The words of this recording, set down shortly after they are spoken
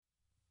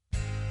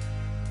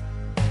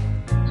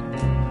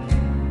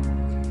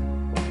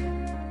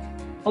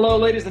Hello,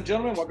 ladies and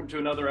gentlemen. Welcome to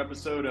another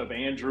episode of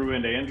Andrew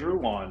and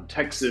Andrew on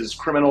Texas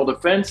Criminal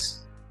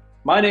Defense.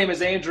 My name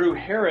is Andrew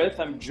Harris.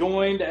 I'm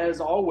joined,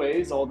 as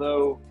always,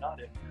 although not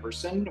in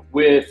person,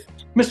 with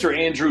Mr.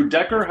 Andrew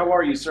Decker. How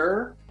are you,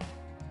 sir?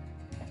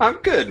 I'm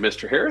good,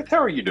 Mr. Harris. How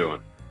are you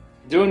doing?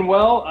 Doing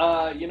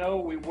well.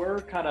 We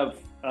were kind of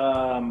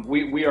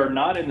we are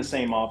not in the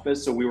same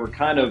office, so we were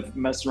kind of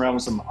messing around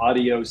with some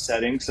audio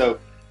settings. So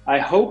I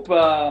hope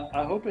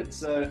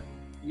it's going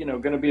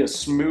to be a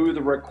smooth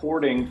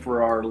recording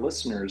for our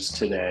listeners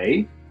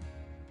today.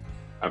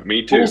 Me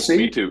We'll too. Me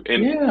see. too.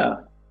 And Yeah.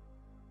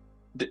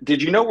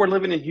 did you know we're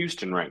living in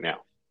Houston right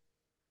now?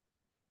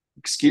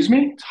 Excuse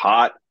me? It's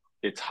hot.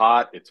 It's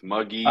hot. It's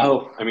muggy.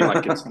 Oh, I mean,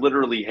 like it's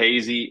literally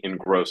hazy and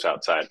gross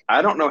outside.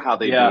 I don't know how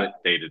they do yeah. it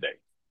day to day.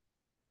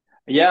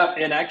 Yeah.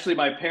 And actually,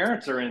 my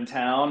parents are in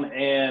town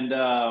and,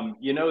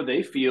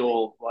 they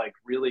feel like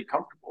really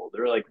comfortable.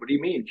 They're like, what do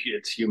you mean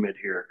it's humid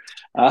here?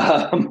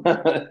 Um,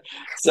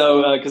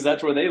 because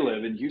that's where they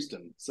live in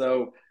Houston.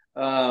 So,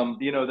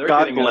 they're God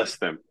getting bless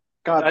them.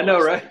 God I know,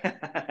 bless them.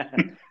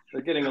 right?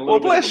 They're getting a Well, little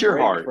bit of a bless your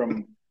break heart.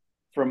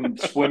 from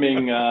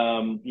swimming,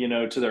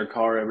 to their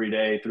car every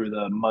day through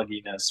the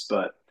mugginess.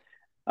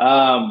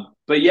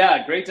 But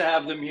yeah, great to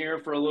have them here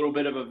for a little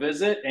bit of a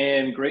visit,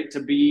 and great to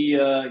be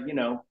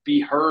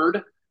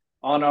heard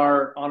on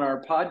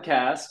our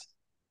podcast.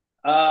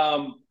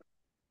 Um,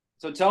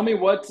 so tell me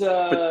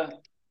But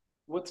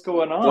what's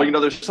going well, on?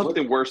 there's What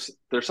something worse.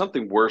 There's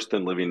something worse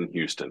than living in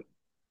Houston.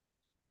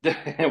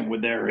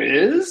 there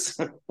is.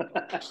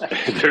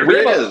 There we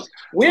have a is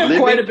we have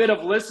quite a living. bit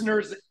of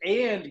listeners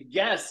and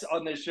guests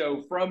on this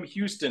show from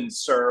Houston,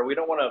 sir. We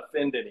don't want to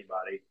offend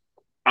anybody.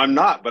 I'm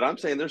not, but I'm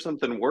saying there's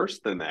something worse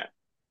than that.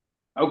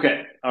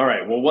 Okay. All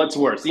right. Well, what's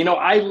worse?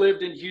 I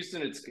lived in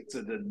Houston. It's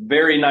a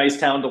very nice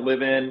town to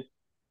live in.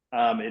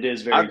 It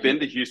is very I've been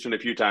to humid. Houston a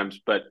few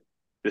times, but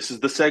this is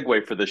the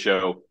segue for the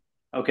show.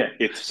 Okay.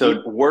 It's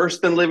So, worse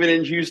than living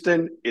in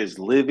Houston is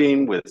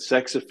living with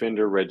sex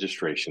offender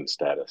registration oh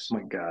status.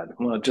 my God.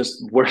 Well,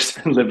 just worse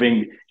than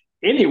living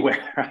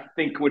anywhere, I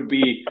think would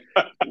be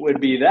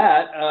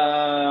that.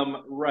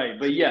 Right.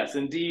 But yes,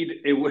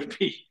 indeed, it would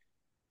be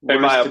And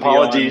my worse to be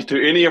apologies on.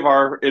 to any of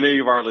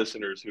our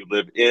listeners who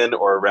live in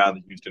or around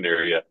the Houston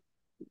area.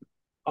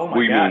 Oh my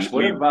We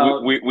mean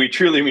gosh. we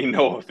truly mean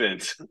no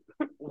offense.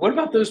 What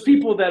about those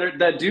people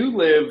that do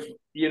live,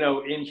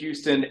 in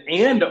Houston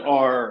and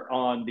are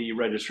on the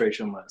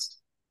registration list?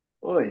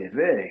 Oy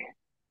vey.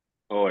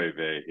 Oy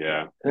vey,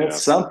 yeah, That's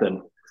yeah,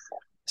 something.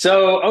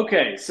 So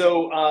okay,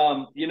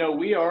 so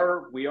we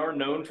are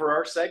known for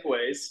our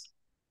segues.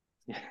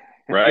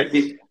 right.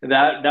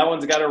 That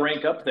one's got to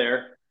rank up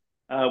there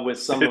with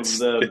some of It's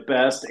the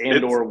best and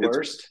it's or it's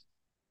worst.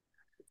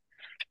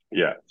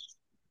 yeah.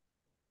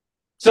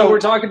 So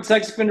we're So talking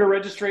sex offender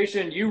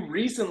registration. You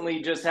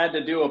recently just had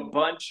to do a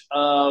bunch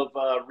of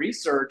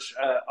research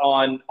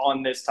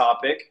on this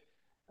topic,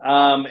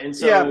 and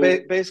yeah, so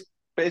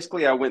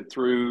basically, I went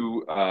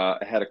through. I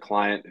had a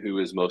client who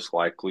is most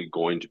likely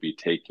going to be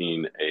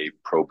taking a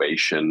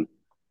probation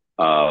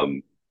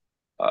um,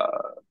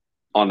 uh,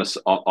 on a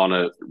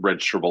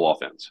registrable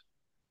offense.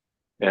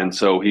 yeah, And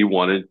so he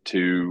wanted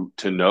to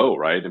know,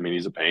 right? I mean,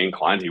 he's a paying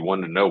client. He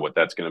wanted to know what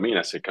that's going to mean.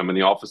 I said, "Come in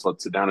the office.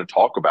 Let's sit down and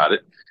talk about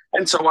it."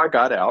 And so I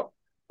got out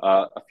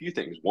a few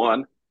things.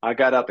 One, I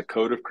got out the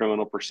Code of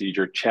Criminal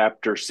Procedure,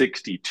 Chapter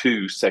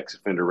 62, Sex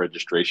Offender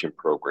Registration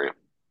Program.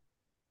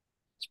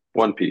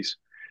 One piece.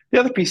 The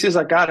other piece is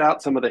I got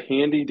out some of the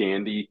handy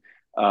dandy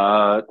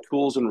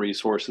tools and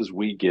resources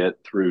we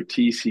get through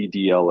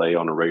TCDLA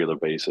on a regular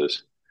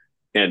basis.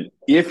 And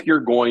if you're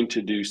going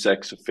to do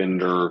sex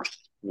offender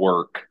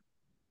work,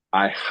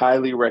 I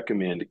highly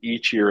recommend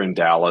each year in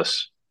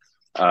Dallas,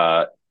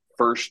 uh,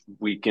 first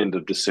week of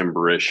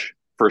Decemberish,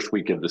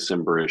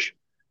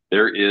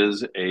 there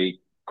is a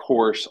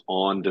course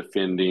on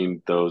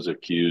defending those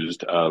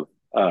accused of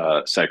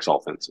sex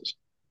offenses.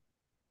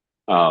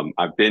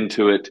 I've been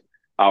to it.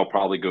 I'll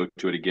probably go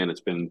to it again. It's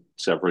been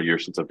several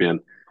years since I've been,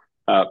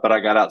 but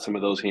I got out some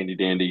of those handy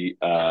dandy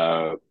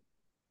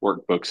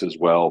workbooks as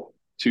well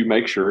to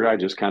make sure I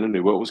just kind of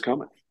knew what was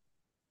coming.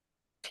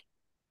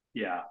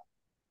 yeah.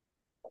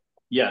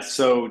 Yes.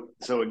 So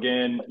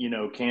again,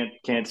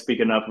 can't speak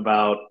enough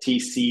about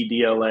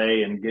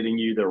TCDLA and getting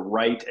you the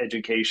right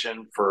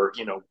education for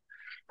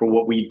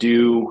what we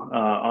do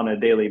on a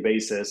daily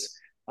basis.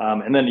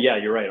 And then yeah,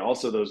 you're right.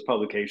 Also, those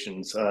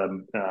publications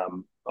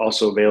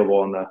also available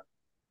on the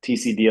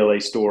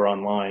TCDLA store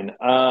online.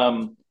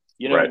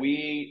 Right.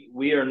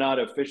 We are not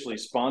officially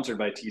sponsored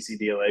by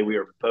TCDLA. We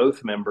are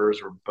both members.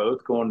 We're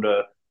both going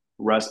to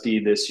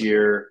Rusty this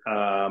year,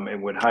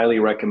 and would highly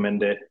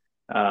recommend it.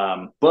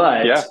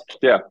 But Yeah.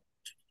 Yeah.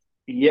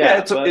 Yeah,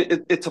 yeah,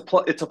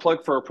 but it's a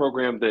plug for a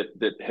program that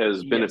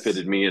has yes,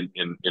 benefited me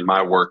in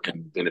my work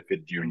and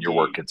benefited you in your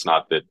work. indeed. It's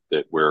not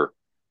that we're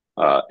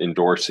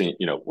endorsing,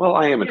 well,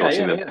 I am Yeah,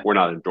 endorsing yeah, them. yeah. We're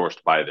not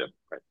endorsed by them.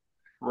 Right.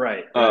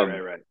 Right, right, right,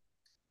 Um, right.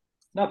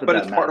 Not that but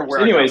that it's part of matters. where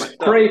I got my Anyways,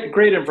 stuff.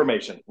 great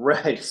information.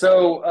 Right.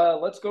 So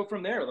let's go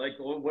from there. Like,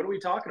 what are we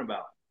talking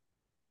about?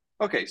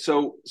 Okay,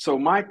 so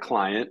my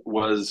client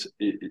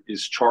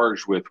is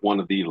charged with one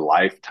of the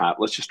lifetime.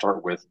 Let's just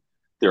start with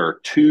there are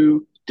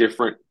two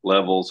different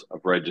levels of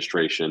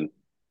registration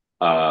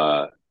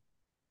uh,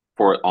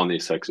 for on the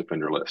sex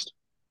offender list.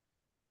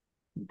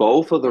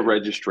 Both of the Okay.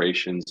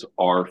 registrations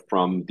are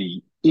from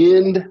the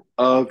end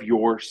of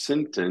your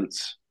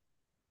sentence,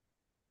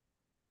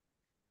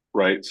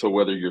 right? So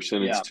whether you're Yeah.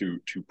 sentenced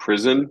to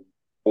prison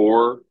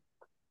or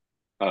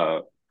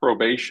uh,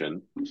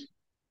 probation,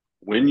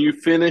 when you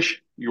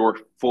finish your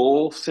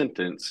full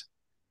sentence,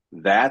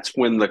 that's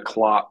when the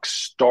clock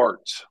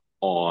starts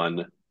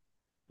on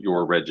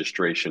your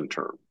registration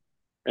term.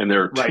 And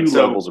there are Right. two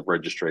levels of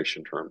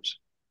registration terms.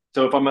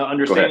 So if I'm Go ahead.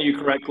 understanding you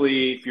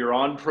correctly, if you're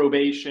on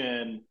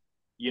probation,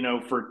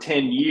 for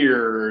 10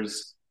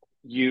 years,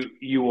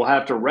 you will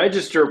have to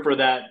register for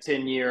that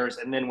 10 years.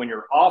 And then when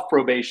you're off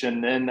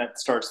probation, then that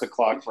starts the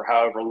clock for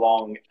however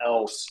long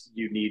else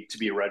you need to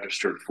be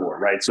registered for,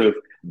 right? So if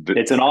The,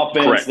 it's an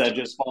offense correct. that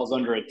just falls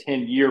under a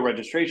 10-year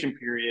registration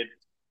period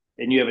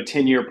and you have a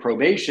 10-year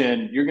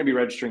probation, you're going to be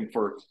registering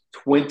for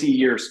 20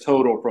 years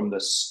total from the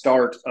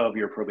start of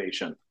your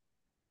probation.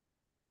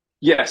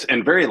 Yes,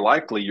 and very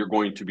likely you're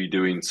going to be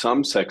doing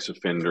some sex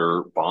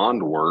offender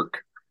bond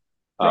work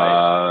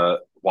Right.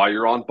 while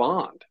you're on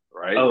bond,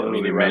 right? I Oh,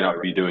 mean, you may right, right,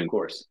 not be right. Of doing,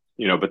 course.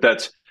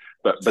 but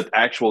but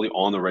actually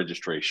on the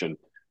registration,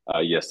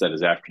 yes, that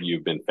is after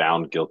you've been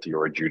found guilty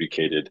or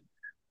adjudicated.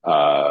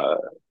 Uh,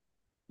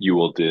 you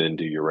will then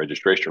do your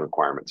registration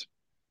requirements.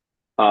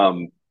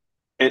 Um,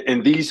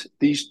 and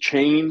these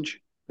change.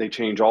 They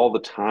change all the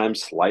time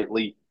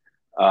slightly,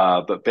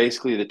 but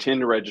basically the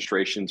tender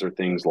registrations are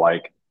things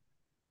like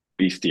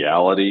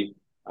bestiality.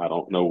 I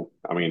don't know.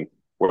 I mean,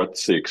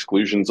 what's the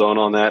exclusion zone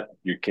on that?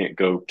 You can't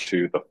go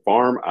to the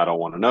farm. I don't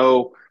want to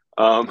know.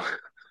 Um,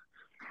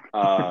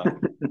 uh,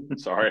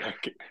 sorry,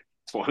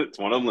 it's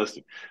one I'm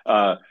listing.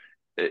 I'm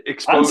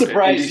Expose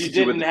surprised you indecency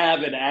didn't with.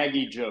 have an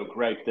Aggie joke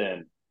right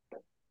then.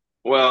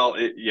 Well,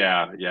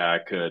 yeah,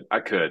 I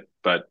could,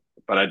 but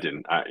I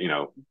didn't.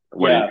 Yeah. Well,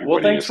 what are you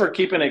gonna thanks say? for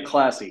keeping it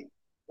classy.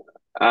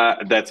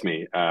 That's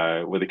me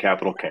with a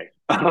capital K.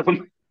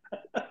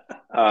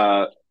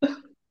 uh,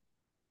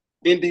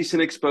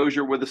 indecent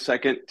exposure with a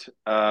second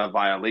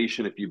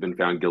violation if you've been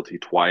found guilty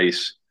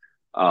twice,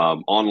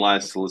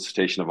 online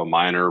solicitation of a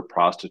minor,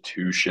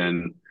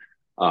 prostitution.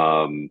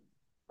 Um,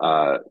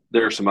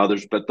 there are some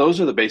others, but those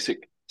are the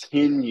basic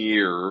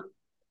 10-year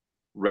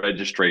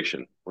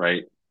registration,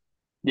 right?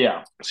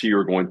 Yeah. So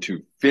you're going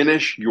to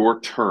finish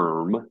your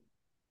term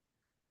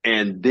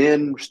and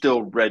then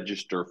still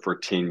register for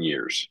 10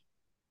 years.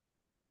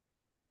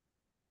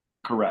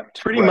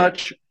 Correct. Pretty Right.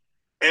 much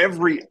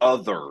every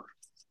other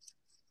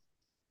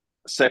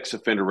sex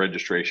offender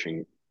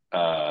registration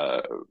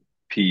uh,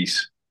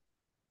 piece,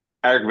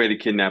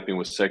 aggravated kidnapping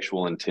with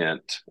sexual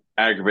intent,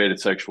 aggravated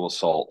sexual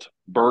assault,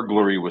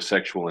 burglary with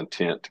sexual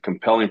intent,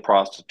 compelling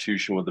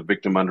prostitution with a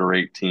victim under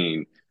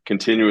 18,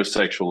 continuous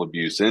sexual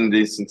abuse,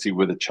 indecency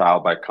with a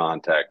child by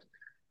contact,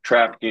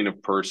 trafficking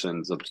of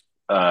persons,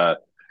 uh,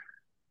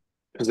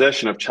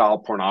 possession of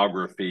child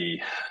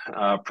pornography,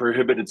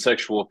 prohibited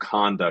sexual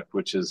conduct,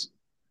 which is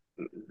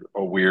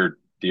a weird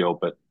deal,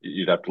 but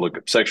you'd have to look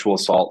at sexual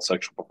assault,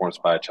 sexual performance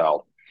by a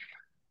child.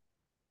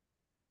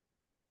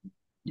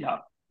 Yeah.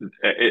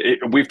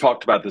 We've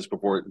talked about this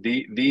before.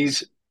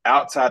 These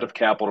outside of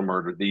capital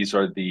murder, these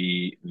are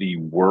the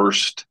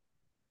worst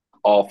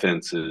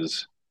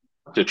offenses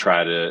to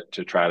try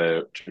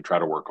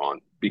to work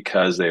on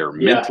because they are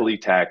Yeah. mentally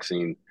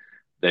taxing.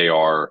 They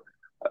are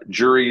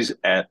juries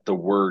at the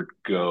word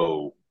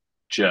go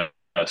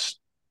just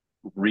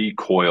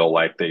recoil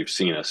like they've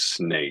seen a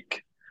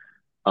snake.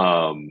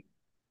 Um,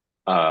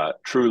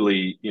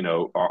 truly,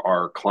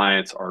 our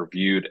clients are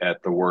viewed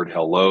at the word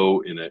hello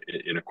in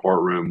a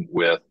courtroom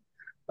with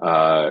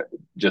uh,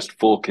 just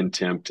full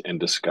contempt and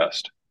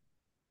disgust.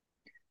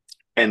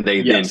 And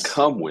they then Yes.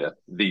 come with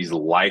these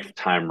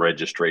lifetime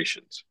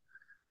registrations.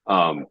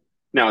 Um,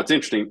 Now it's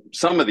interesting.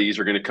 Some of these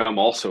are going to come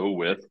also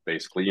with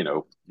basically,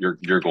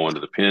 you're going to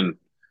the pen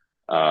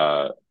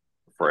uh,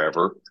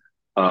 forever,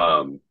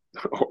 um,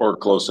 or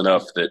close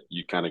enough that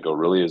you kind of go,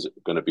 really, is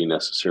it going to be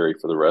necessary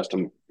for the rest of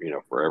them,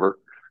 forever?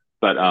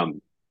 But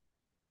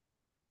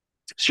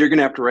so you're going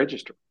to have to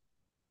register,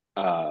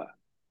 uh,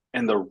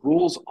 and the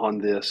rules on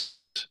this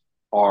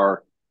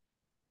are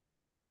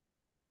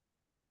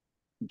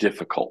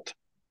difficult.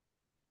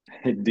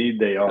 Indeed,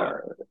 they Uh,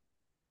 are.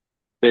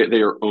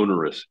 they are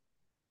onerous.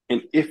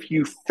 And if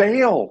you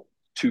fail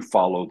to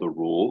follow the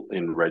rule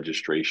in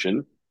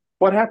registration,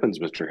 what happens,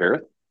 Mr.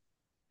 Harris?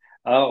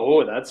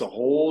 That's a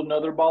whole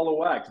nother ball of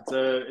wax.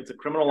 It's a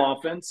criminal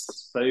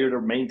offense, failure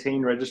to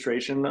maintain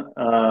registration,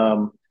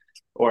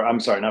 or I'm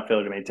sorry, not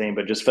failure to maintain,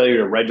 but just failure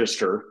to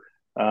register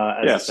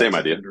as Yeah, a same sex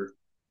idea. offender.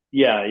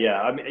 Yeah,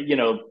 yeah. I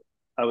mean,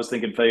 I was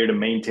thinking failure to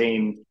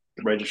maintain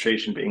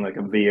registration being like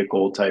a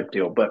vehicle type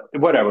deal, but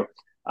whatever.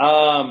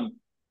 Um,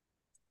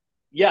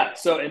 yeah.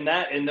 So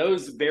and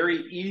those very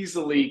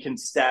easily can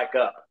stack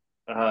up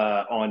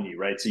on you,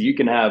 right? So you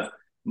can have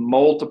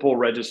multiple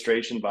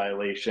registration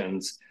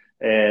violations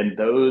and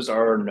those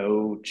are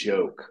no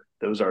joke.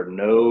 Those are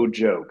no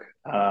joke.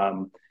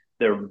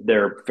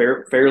 They're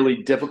fairly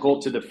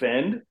difficult to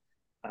defend.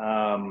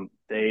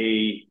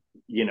 They,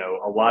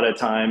 a lot of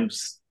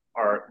times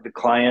are the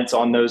clients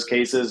on those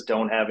cases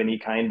don't have any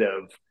kind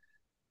of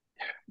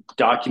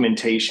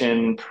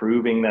documentation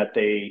proving that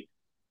they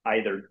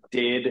either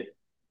did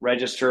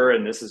register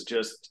and this is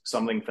just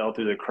something fell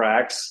through the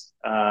cracks,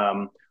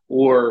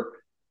 or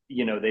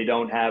they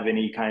don't have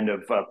any kind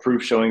of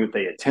proof showing that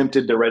they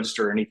attempted to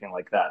register or anything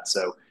like that.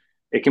 So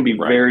it can be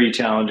Right. very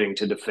challenging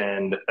to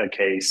defend a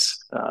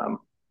case.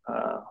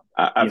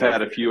 I've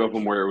had a few of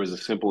them where it was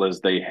as simple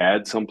as they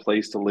had some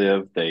place to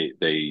live.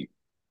 They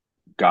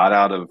got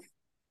out of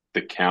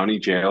the county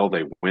jail.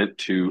 They went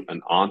to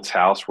an aunt's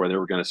house where they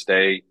were going to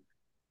stay.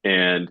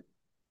 And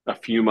a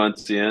few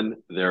months in,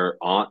 their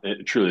aunt,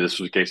 and truly this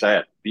was the case I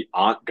had, the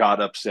aunt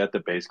got upset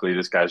that basically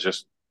this guy's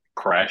just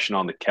crashing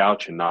on the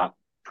couch and not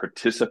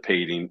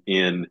participating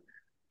in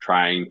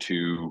trying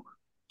to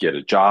get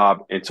a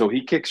job. And so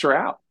he kicks her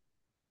out,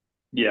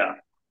 Yeah.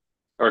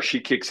 or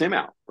she kicks him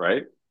out,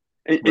 right?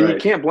 And you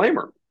Right. can't blame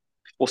her.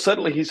 Well,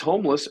 suddenly he's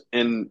homeless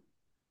and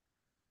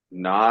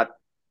not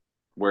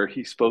where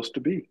he's supposed to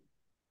be.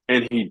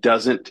 And he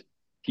doesn't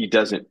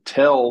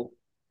tell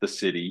the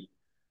city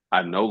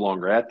I'm no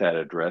longer at that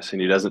address,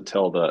 and he doesn't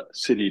tell the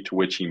city to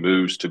which he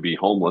moves to be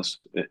homeless.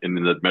 And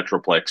in the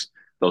metroplex,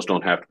 those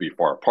don't have to be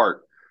far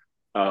apart.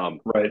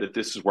 Right. That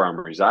this is where I'm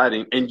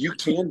residing, and you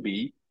can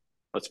be.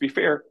 Let's be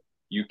fair.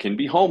 You can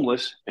be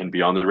homeless and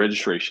be on the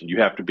registration.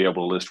 You have to be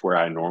able to list where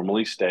I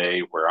normally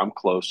stay, where I'm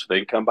close, so they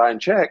can come by and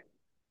check.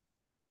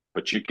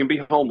 But you can be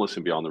homeless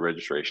and be on the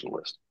registration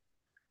list,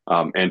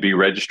 and be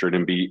registered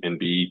and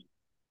be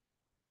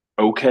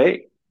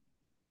okay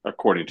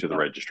according to the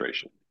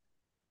registration.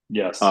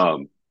 Yes.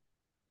 Um,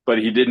 but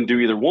he didn't do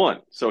either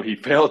one. So he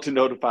failed to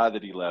notify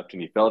that he left,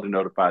 and he failed to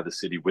notify the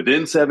city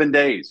within 7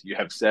 days. You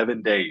have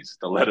 7 days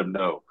to let them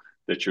know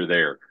that you're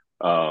there,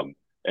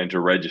 and to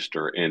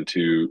register and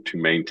to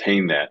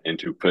maintain that and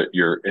to put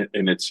your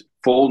and its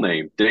full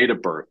name, date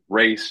of birth,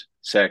 race,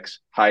 sex,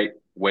 height,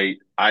 weight,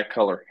 eye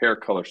color, hair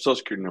color, social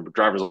security number,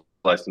 driver's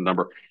license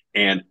number,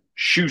 and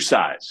shoe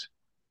size.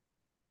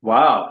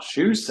 Wow.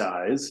 Shoe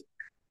size.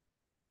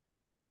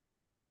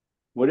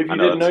 What if I you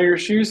know didn't know that's your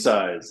shoe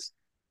size?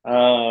 well, I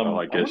I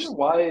wonder guess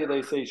why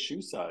they say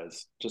shoe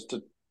size. Just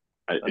it's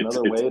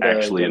another it's way to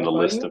actually in the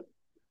identify list you? of.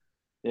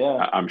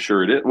 Yeah, I'm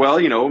sure it is. Well,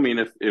 I mean,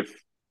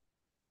 if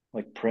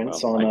like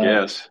prints well, on I a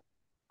guess.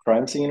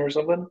 crime scene or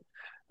something.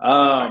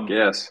 I Um,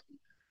 guess.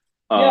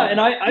 yeah, and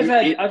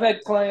It, it, I've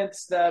had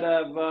clients that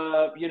have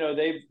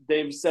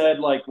they've said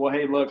like, well,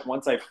 hey, look,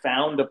 once I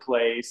found a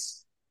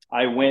place,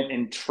 I went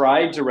and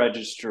tried to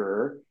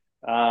register,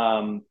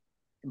 um,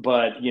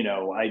 but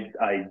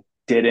I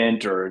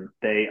didn't, or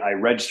I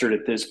registered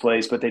at this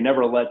place, but they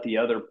never let the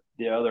other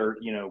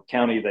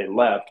county they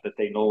left that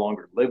they no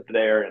longer lived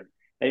there, and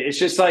it's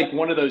just like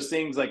one of those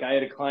things. Like I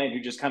had a client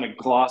who just kind of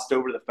glossed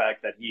over the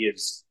fact that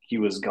he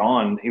was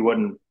gone. He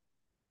wasn't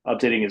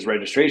updating his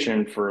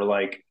registration for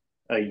like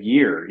a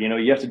year.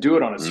 You have to do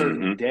it on a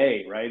certain mm-hmm.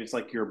 day, right? It's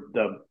like your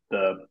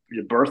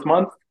birth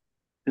month.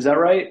 Is that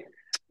right?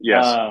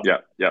 Yes. Um,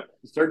 Yep. Yep.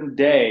 a certain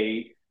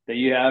day that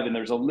you have, and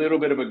there's a little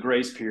bit of a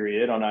grace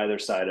period on either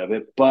side of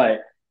it.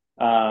 But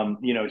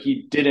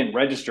he didn't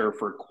register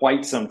for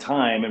quite some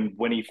time, and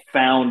when he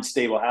found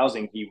stable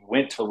housing, he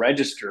went to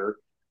register,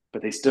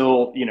 but they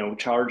still,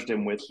 charged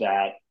him with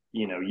that,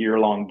 year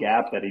long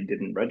gap that he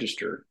didn't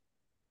register.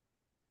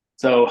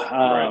 So,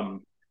 Right.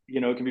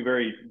 it can be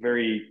very,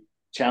 very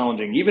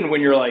challenging, even when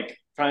you're like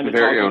trying to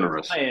Very talk with a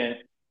onerous. client.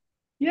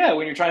 Yeah,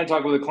 when you're trying to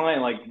talk with a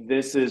client, like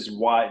this is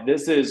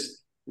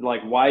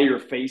like why you're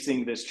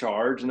facing this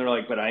charge, and they're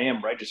like, but I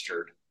am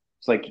registered.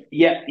 It's like,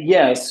 yeah,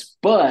 yes,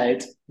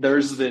 but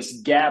there's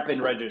this gap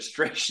in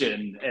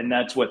registration, and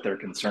that's what they're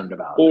concerned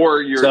about.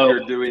 Or you're So,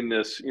 you're doing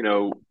this,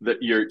 that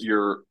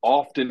you're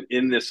often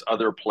in this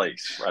other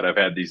place, right? I've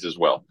had these as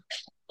well.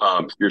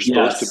 You're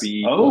supposed to yes.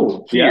 be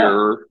Oh, yeah.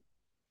 here,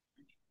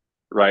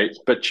 right?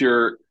 But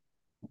you're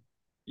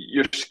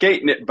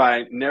skating it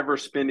by never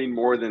spending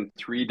more than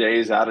 3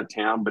 days out of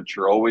town, but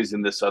you're always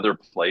in this other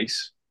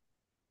place,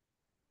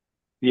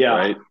 Yeah.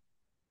 right?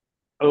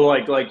 Oh,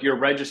 like you're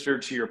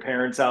registered to your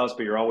parents' house,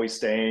 but you're always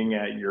staying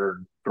at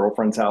your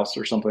girlfriend's house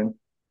or something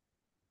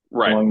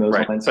Right, along those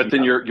right. lines. But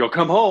then Yeah. you'll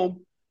come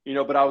home,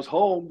 but I was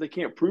home. They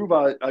can't prove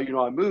I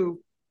moved.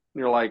 And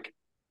you're like,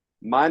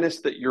 minus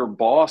that your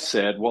boss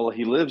said, well,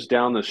 he lives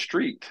down the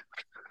street.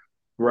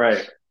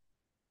 Right.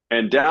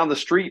 And down the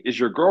street is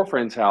your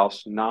girlfriend's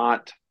house,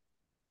 not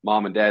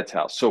mom and dad's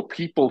house. So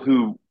people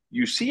who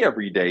you see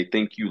every day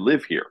think you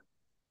live here.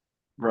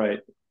 Right.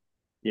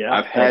 Yeah,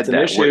 I've that's had an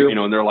that where,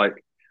 issue. and they're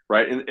like,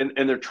 right.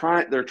 And they're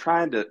trying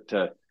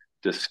to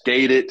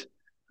skate it.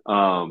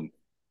 Um,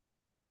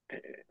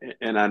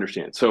 and I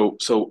understand. So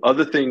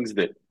other things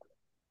that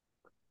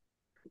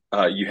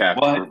you have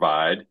to What?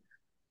 provide.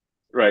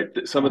 Right.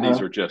 Some of these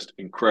Uh-huh. are just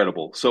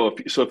incredible. So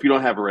if you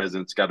don't have a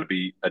residence, it's got to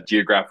be a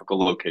geographical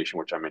location,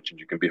 which I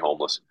mentioned. You can be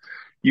homeless.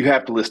 You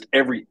have to list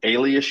every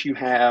alias you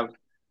have.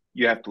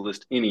 You have to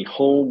list any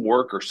home,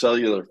 work, or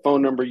cellular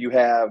phone number you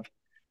have.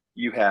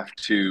 You have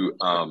to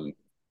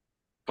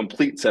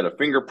complete set of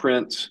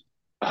fingerprints.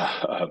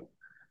 Uh,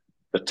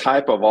 the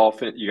type of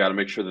offense, you got to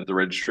make sure that the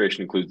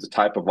registration includes the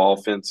type of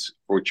offense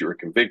for which you were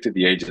convicted,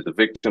 the age of the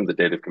victim, the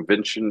date of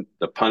conviction,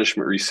 the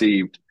punishment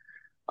received.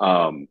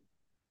 Um,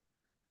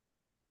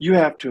 you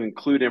have to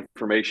include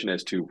information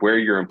as to where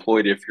you're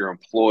employed, if you're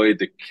employed,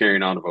 the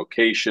carrying on of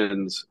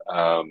vocations,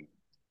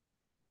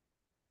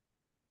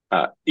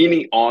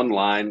 any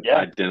online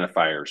Yeah.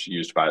 identifiers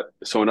used by.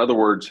 So, in other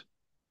words,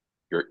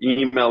 your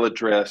email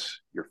address,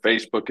 your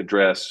Facebook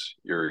address,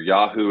 your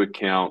Yahoo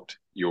account,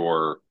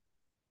 your,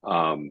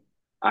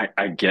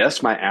 I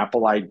guess my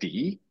Apple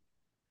ID,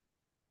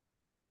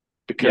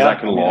 because Yeah. I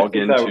can I mean, I log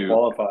think that would into,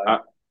 qualify.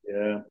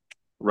 Yeah.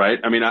 right.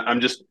 I mean,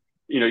 I'm just,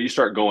 you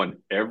start going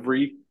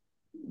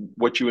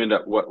what you end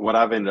up, what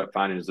I've ended up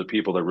finding is the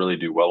people that really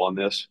do well on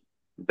this,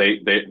 they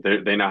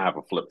now have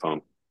a flip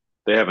phone.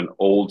 They have an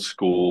old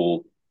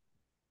school,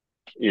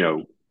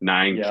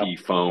 nine Yeah. key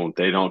phone.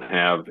 They don't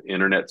have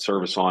internet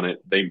service on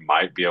it. They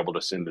might be able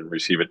to send and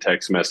receive a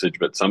text message,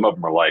 but some of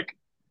them are like,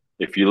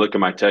 if you look at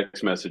my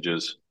text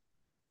messages,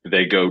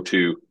 they go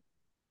to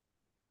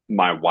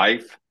my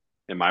wife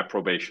and my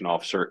probation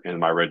officer and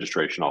my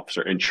registration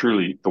officer. And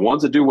truly, the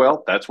ones that do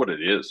well, that's what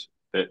it is.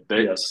 They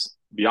Yes.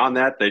 beyond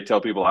that, they tell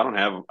people I don't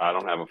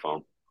have a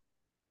phone.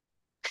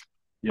 I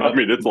Yep.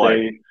 mean, it's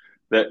like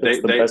that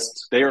It's the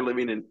best. they are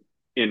living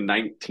in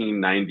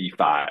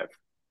 1995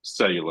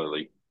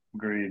 cellularly.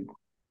 Agreed.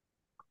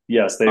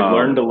 Yes, they've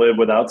learned to Um, live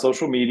without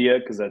social media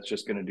because that's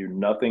just going to do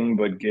nothing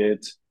but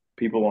get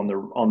people on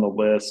the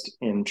list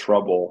in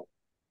trouble.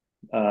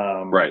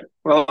 Um, right.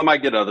 Well, it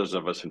might get others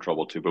of us in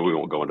trouble too, but we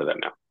won't go into that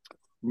now.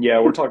 yeah,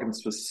 we're talking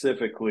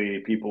specifically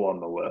people on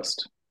the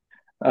list.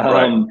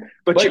 Right. Um,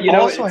 But but you you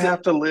know, also it's a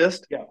have to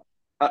list, yeah,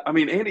 I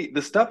mean, Andy,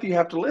 the stuff you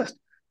have to list,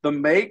 the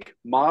make,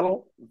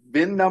 model,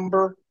 VIN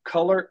number,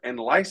 color, and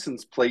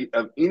license plate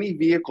of any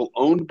vehicle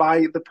owned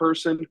by the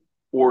person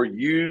or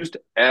used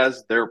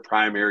as their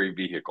primary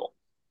vehicle.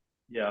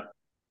 yeah.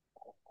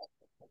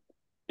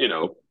 You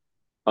know,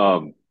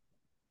 um,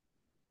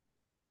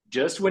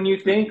 Just when you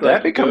think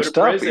like that you go becomes to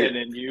tough. prison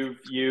and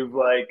you've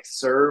like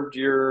served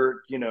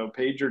your,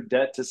 paid your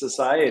debt to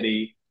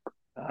society,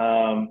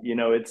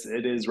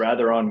 it is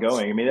rather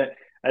ongoing. I mean,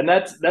 and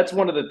that's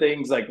one of the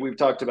things like we've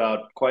talked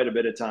about quite a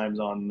bit of times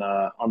on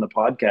the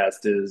podcast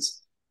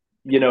is,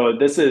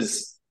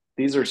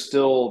 these are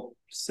still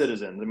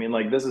citizens. I mean,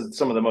 like this is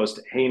some of the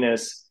most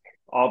heinous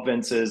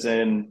offenses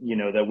and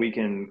that we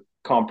can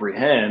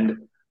comprehend.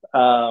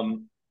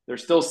 They're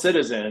still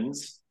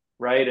citizens,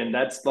 right? And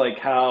that's like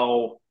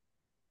how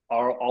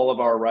all of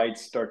our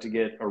rights start to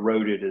get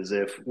eroded as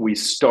if we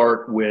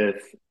start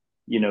with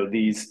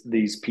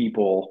these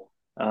people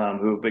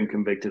who have been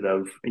convicted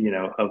of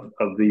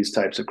of these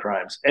types of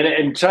crimes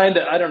and trying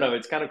to I don't know,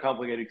 it's kind of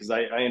complicated because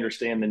I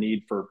understand the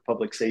need for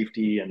public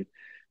safety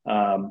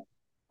um,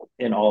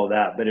 and all of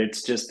that, but it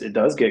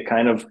does get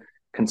kind of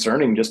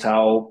concerning just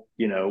how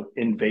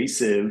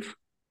invasive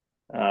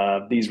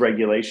these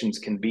regulations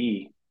can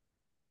be.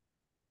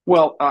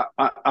 Well,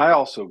 I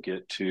also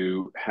get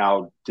to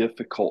how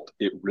difficult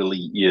it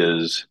really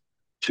is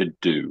to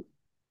do,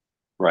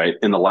 right?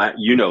 In the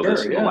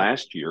this Sure, in the yeah.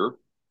 last year,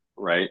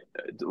 right?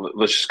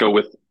 Let's just go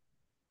with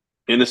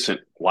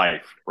innocent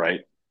life,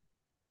 right?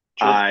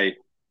 Sure. I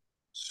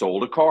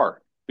sold a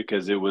car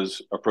because it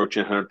was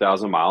approaching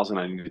 100,000 miles and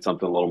I needed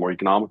something a little more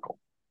economical.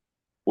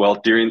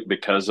 Well,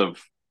 because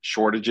of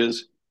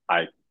shortages,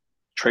 I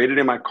traded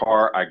in my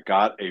car. I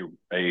got a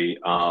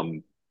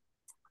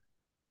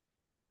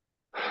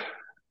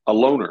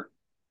loaner,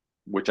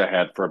 which I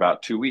had for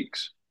about 2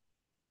 weeks.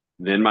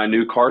 Then my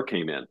new car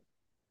came in.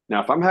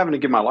 Now, if I'm having to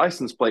get my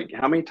license plate,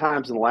 how many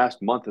times in the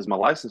last month has my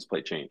license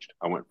plate changed?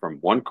 I went from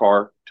one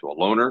car to a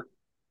loaner,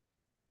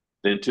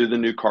 then to the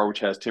new car, which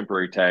has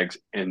temporary tags,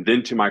 and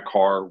then to my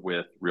car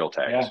with real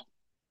Yeah. tags.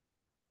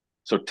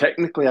 So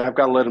technically, I've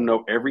got to let them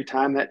know every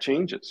time that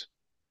changes.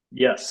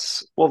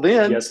 Yes. Well,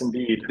 then, Yes,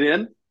 indeed.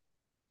 then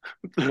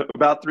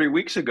about 3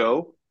 weeks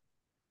ago,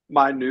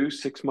 my new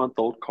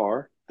 6-month-old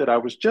car that I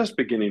was just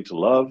beginning to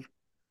love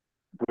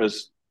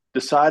was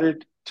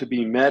decided to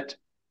be met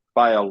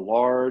by a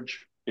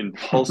large,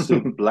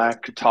 impulsive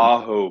black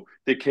Tahoe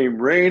that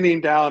came raining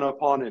down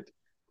upon it.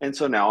 And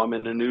so now I'm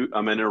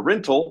in a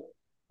rental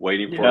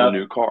waiting for the Yeah.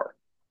 new car.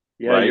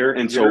 Yeah, Right. you're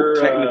And so you're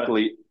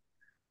technically,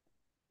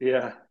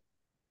 yeah.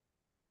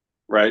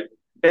 right.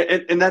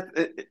 And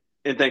that,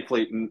 and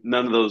thankfully,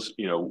 none of those,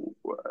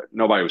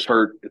 nobody was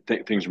hurt.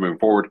 Things are moving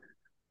forward.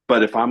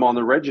 But if I'm on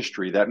the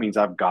registry, that means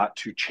I've got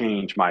to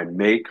change my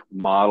make,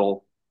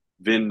 model,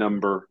 VIN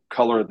number,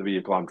 color of the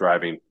vehicle I'm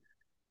driving.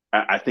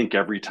 I think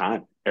every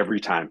time.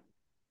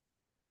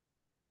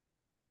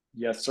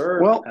 Yes,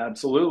 sir. Well,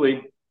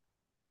 Absolutely.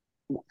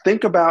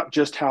 think about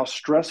just how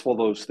stressful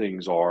those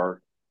things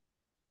are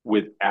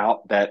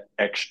without that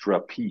extra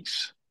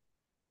piece.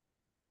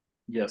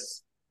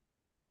 Yes.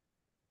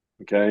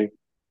 Okay.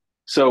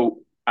 So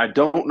I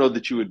don't know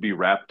that you would be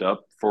wrapped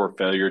up for a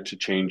failure to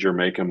change your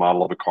make and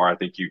model of a car. I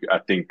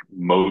think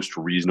most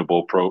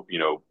reasonable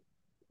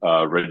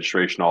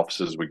registration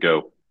offices would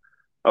go,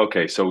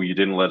 okay, so you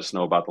didn't let us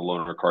know about the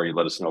loaner car. You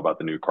let us know about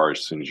the new car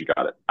as soon as you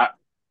got it.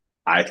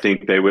 I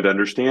think they would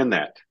understand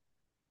that.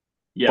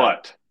 Yeah.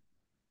 But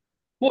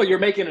Well, you're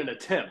making an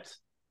attempt,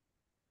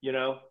 you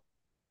know?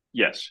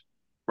 yes,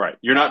 right.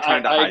 You're not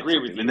trying to I hide agree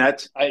with something. And you.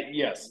 that's,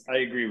 Yes, I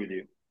agree with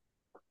you.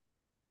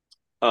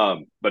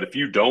 but if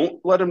you don't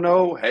let them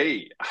know,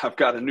 hey, I've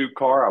got a new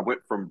car. I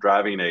went from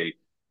driving a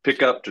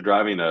pickup to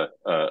driving a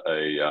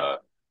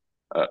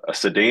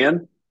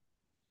sedan,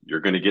 you're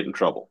going to get in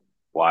trouble.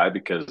 Why?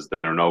 Because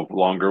they're no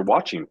longer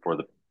watching for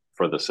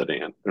the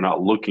sedan. They're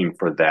not looking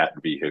for that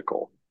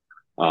vehicle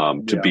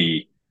to Yeah.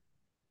 be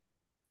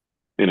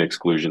in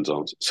exclusion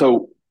zones.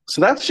 So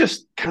that's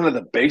just kind of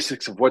the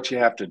basics of what you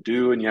have to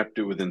do, and you have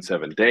to do within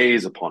 7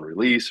 days upon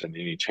release, and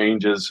any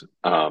changes.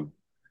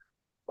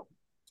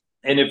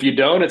 And if you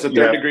don't, it's a You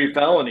third have degree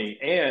felony.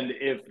 And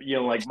if,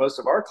 like most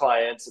of our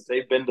clients, if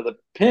they've been to the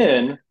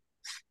pin,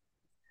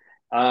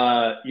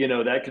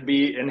 that could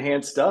be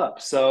enhanced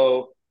up.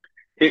 So,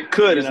 it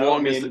could I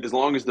mean, as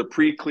long as the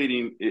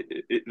pre-cleaning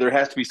there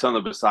has to be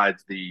something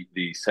besides the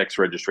sex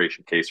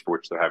registration case for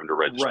which they're having to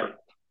register. right.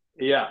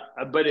 Yeah.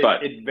 But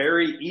But it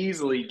very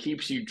easily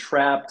keeps you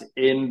trapped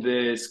in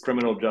this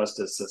criminal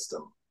justice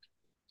system.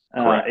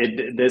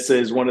 correct. This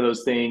is one of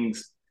those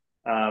things.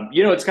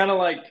 It's kind of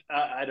like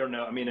I don't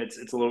know. I mean,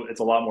 it's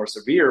a lot more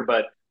severe,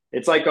 but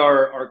it's like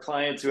our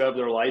clients who have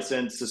their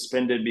license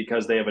suspended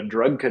because they have a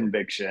drug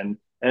conviction,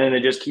 and then they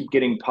just keep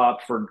getting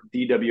popped for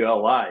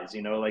DWLIs.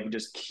 Like it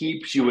just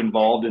keeps you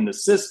involved in the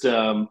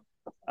system.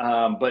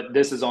 But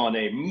this is on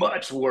a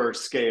much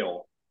worse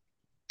scale.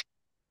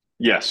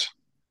 Yes.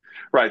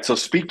 Right. So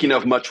speaking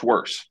of much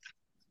worse,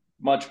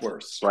 Much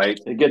worse. right?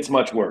 It gets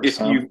much worse, If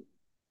huh? you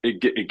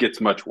it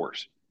gets much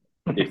worse.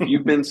 If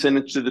you've been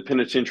sentenced to the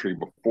penitentiary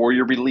before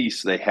your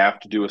release, they have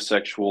to do a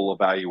sexual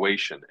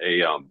evaluation.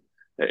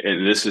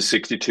 And this is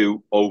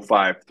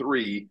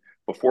 62053.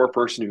 Before a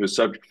person who is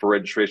subject for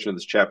registration of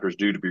this chapter is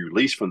due to be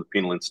released from the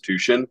penal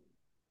institution,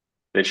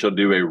 they shall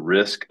do a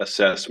risk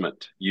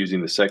assessment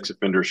using the sex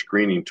offender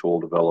screening tool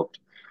developed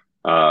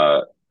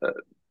uh, uh,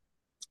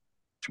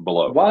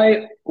 below.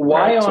 Why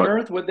Right. on So,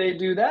 earth would they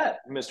do that,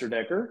 Mr.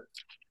 Decker?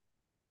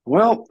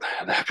 well,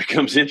 that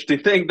becomes an interesting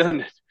thing,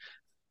 doesn't it?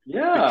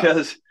 Yeah.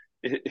 Because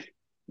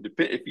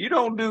if you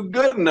don't do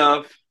good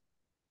enough,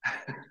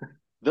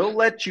 they'll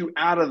let you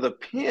out of the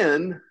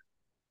pen,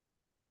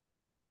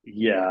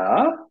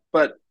 Yeah.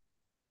 but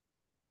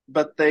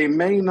they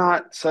may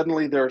not.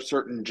 Suddenly there are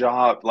certain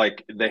jobs,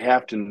 like they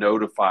have to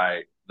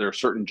notify there are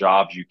certain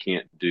jobs you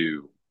can't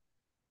do.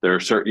 There are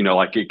certain,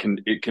 like it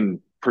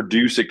can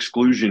produce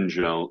exclusion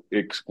zones.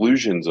 It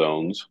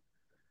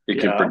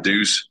can Yeah.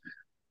 produce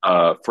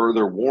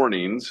further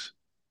warnings,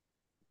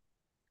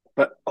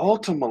 but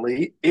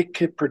ultimately it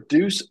could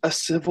produce a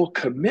civil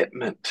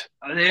commitment.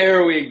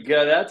 There we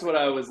go. That's what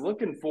I was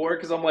looking for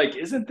because I'm like,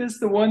 isn't this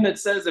the one that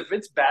says if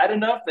it's bad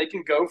enough, they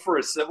can go for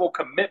a civil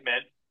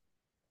commitment,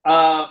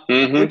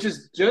 Mm-hmm. which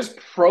is just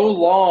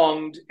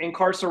prolonged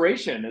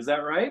incarceration? Is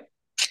that right?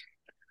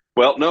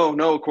 Well, no,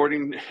 no.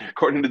 According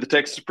to the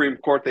Texas Supreme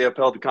Court, they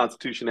upheld the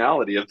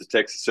constitutionality of the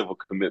Texas civil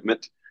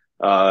commitment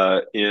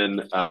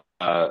in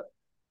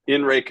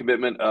in Ray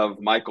commitment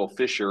of Michael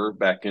Fisher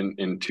back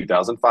in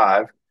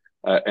 2005.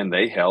 And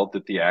they held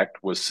that the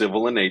act was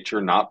civil in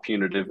nature, not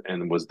punitive,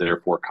 and was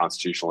therefore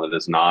constitutional. It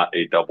is not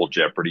a double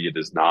jeopardy. It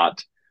is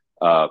not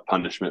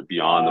punishment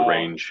beyond the Wow.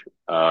 range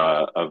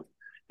of.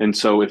 And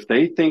so, if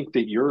they think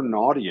that you're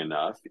naughty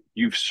enough,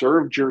 you've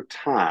served your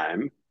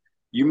time.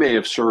 You may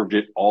have served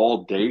it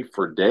all day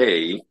for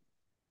day,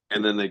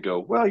 and then they go,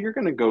 "Well, you're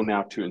going to go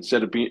now to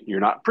instead of being,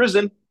 you're not in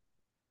prison,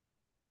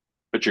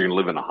 but you're going to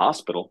live in a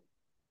hospital,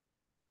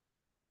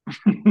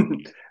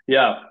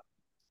 Yeah.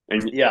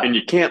 and Yeah.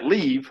 you can't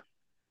leave."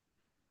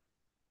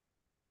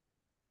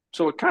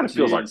 So it kind of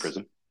feels like Jeez.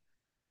 prison.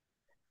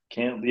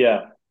 Can't.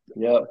 Yeah.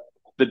 Yep.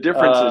 The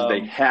difference is Um,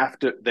 they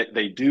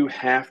do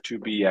have to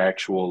be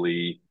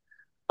actually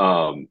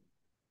um,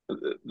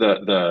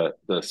 the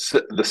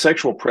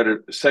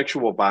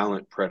sexual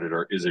violent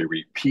predator is a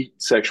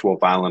repeat sexual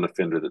violent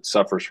offender that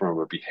suffers from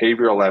a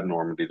behavioral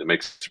abnormality that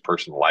makes a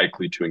person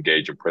likely to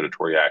engage in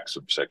predatory acts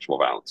of sexual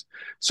violence.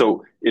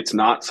 So it's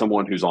not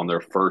someone who's on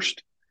their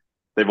first.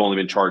 They've only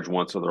been charged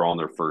once, so they're on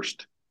their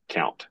first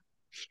count.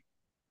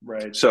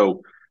 right.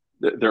 So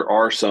there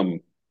are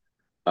some.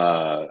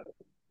 Uh,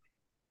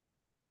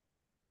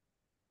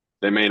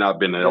 they may not have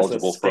been I guess a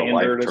eligible for a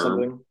life standard or term,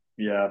 something.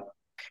 Yeah.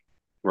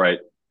 right?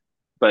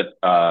 But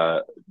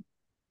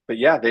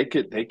yeah, they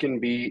can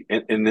be,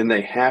 and then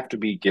they have to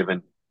be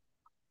given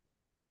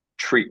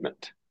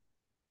treatment.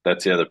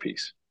 That's the other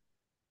piece.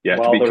 You have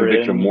to While be they're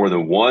convicted of in. more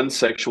than one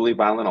sexually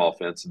violent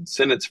offense and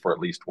sentenced for at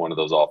least one of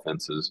those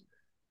offenses.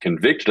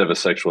 Convicted of a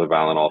sexually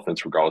violent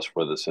offense, regardless of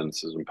whether the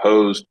sentence is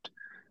imposed.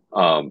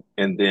 And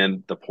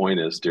then the point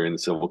is, during the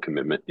civil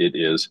commitment, it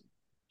is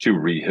to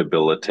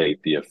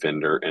rehabilitate the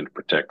offender and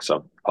protect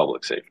some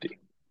public safety.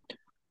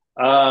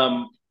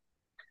 Um,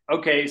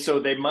 okay, so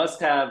they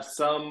must have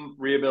some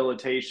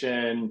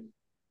rehabilitation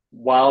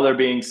while they're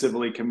being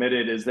civilly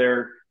committed. Is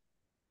the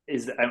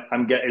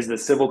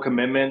civil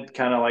commitment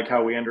kind of like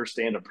how we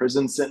understand a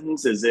prison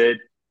sentence? Is it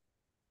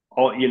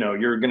all,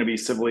 you're going to be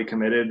civilly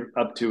committed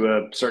up to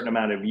a certain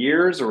amount of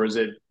years, or does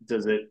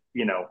it,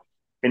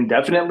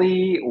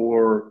 indefinitely,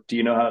 or do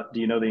you know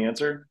the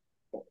answer?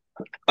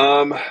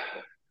 Um,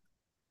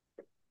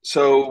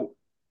 so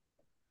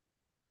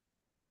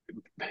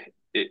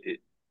it, it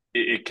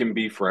it can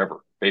be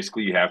forever.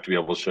 Basically, you have to be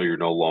able to show you're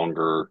no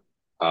longer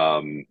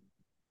um,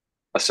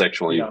 a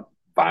sexually Yeah.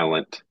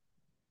 violent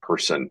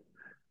person.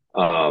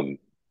 Um,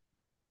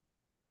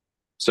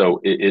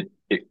 so it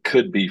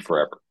could be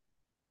forever.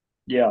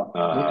 Yeah.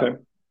 Uh, Okay.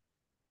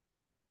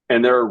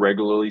 and there are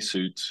regularly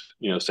suits,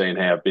 saying,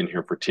 "Hey, I've been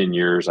here for 10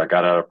 years. I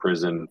got out of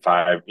prison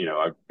five.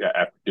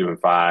 After doing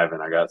five,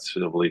 and I got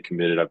civilly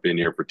committed. I've been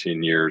here for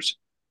 10 years.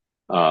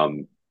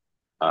 Um,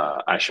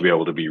 I should be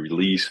able to be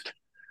released."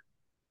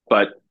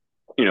 But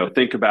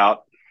think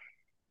about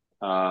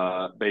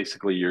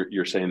basically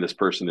you're saying this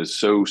person is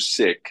so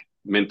sick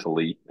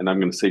mentally, and I'm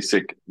going to say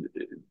sick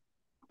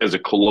as a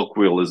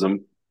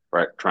colloquialism,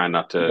 right? Yes.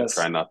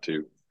 Try not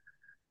to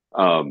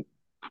um,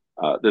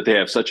 that they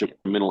have such a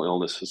mental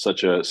illness,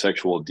 such a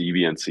sexual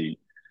deviancy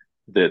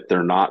that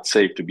they're not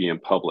safe to be in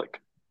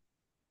public.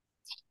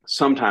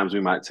 Sometimes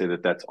we might say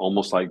that that's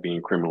almost like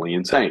being criminally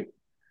insane.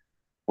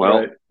 Right.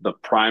 Well, the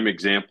prime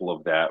example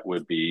of that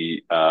would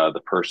be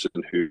the person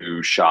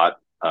who shot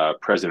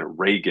President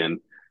Reagan.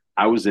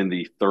 I was in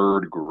the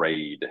third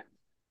grade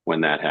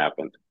when that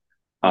happened.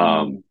 Um,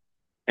 Mm,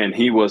 and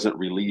he wasn't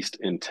released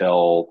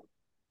until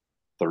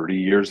 30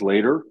 years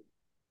later.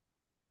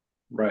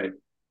 right.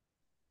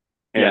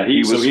 Yeah. And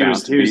he So was found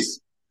to he be,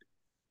 was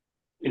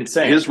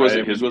insane, right? I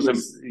mean, his he was,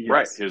 was, right.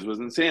 yes. His was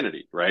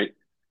insanity, right?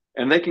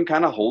 And they can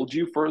kind of hold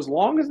you for as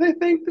long as they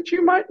think that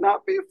you might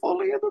not be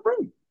fully in the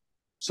room.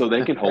 So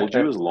they can hold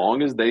you as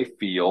long as they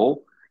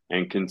feel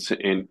and can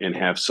and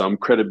have some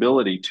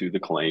credibility to the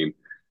claim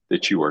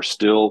that you are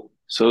still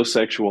so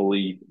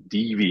sexually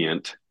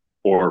deviant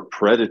or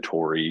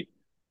predatory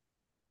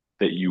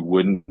that you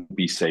wouldn't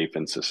be safe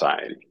in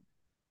society.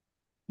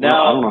 Well,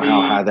 I don't Now, know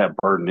how high that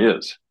burden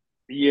is.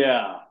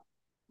 yeah,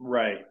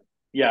 right.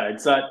 Yeah,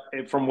 it's not,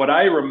 from what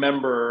I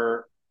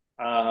remember,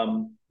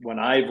 when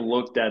I've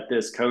looked at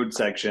this code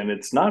section,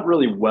 it's not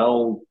really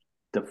well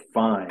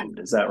defined.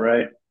 Is that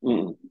right?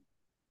 Mm.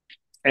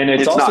 And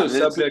it's It's also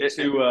not. subject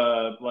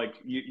to like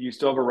you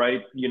still have a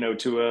right,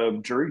 to a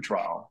jury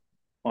trial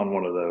on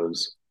one of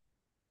those.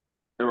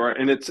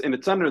 And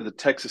it's under the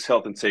Texas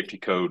Health and Safety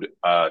Code,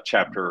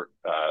 chapter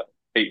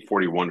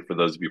 841. For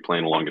those of you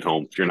playing along at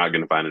home, you're not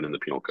going to find it in the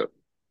penal code,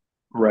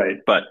 Right.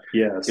 but it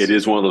Yes.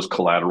 is one of those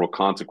collateral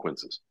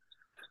consequences.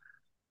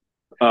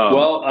 Um,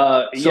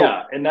 Well, so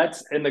yeah,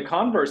 and the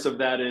converse of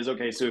that is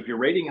okay. So if you're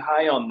rating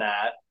high on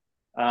that,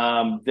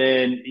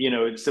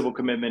 then civil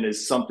commitment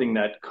is something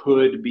that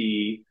could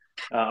be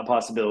a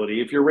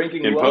possibility. If you're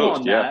ranking low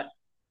imposed, on yeah, that,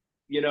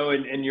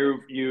 and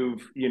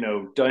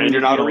you've done, and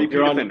you're not a if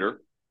you're repeat on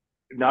offender,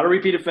 not a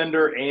repeat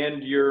offender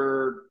and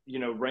you're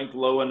ranked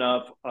low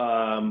enough,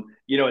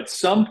 at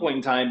some point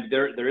in time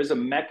there is a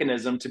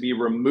mechanism to be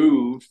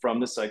removed from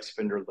the sex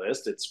offender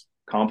list. It's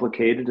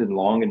complicated and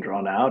long and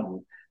drawn out,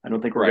 and I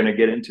don't think we're going right? to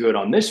get into it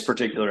on this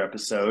particular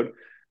episode.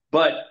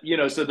 But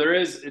so there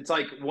is, it's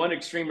like one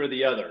extreme or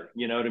the other,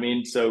 you know what I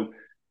mean? So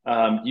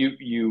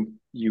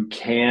you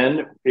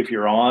can, if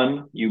you're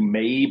on, you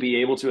may be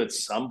able to at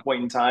some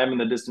point in time in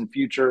the distant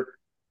future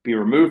be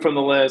removed from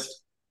the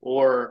list.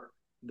 Or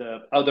the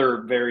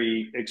other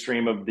very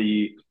extreme of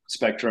the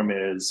spectrum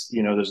is,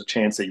 there's a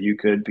chance that you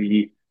could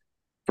be,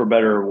 for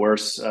better or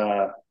worse,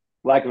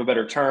 lack of a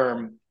better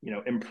term,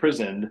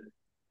 imprisoned,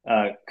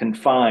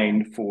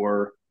 confined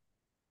for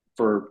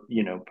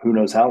who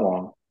knows how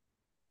long.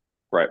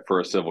 Right, for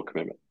a civil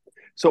commitment.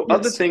 So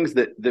other Yes. things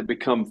that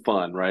become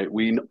fun, right?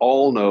 We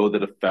all know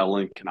that a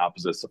felon cannot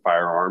possess a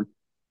firearm.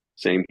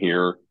 Same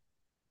here.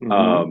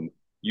 Mm-hmm.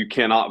 You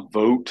cannot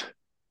vote.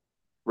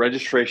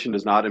 Registration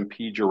does not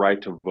impede your right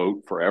to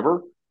vote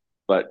forever,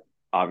 but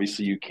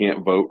obviously you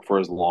can't vote for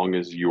as long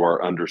as you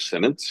are under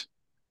sentence.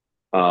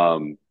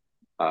 Um,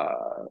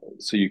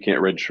 so you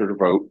can't register to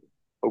vote.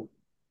 Oh,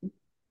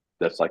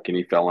 that's like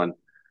any felon.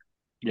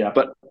 Yeah.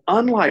 But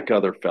unlike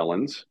other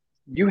felons,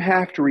 you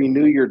have to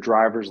renew your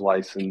driver's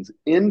license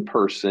in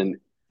person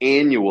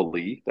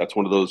annually. That's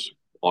one of those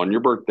on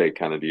your birthday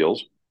kind of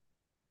deals.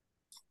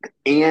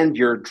 And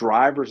your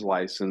driver's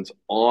license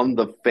on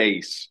the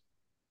face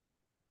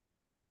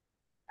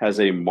has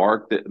a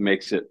mark that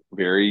makes it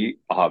very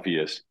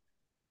obvious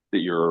that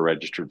you're a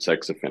registered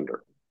sex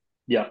offender.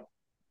 Yeah.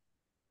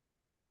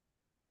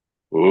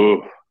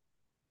 Ooh.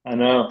 I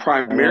know. I know. So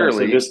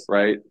Primarily, just,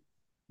 right?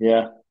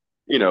 yeah.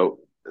 You know,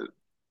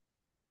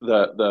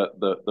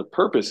 the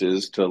purpose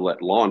is to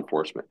let law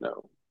enforcement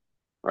know,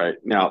 right?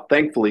 Now,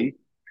 thankfully,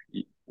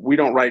 we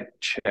don't write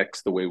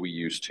checks the way we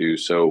used to.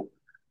 So,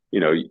 you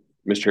know,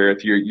 Mr.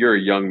 Harris, you're a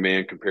young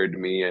man compared to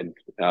me, and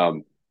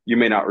You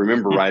may not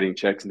remember writing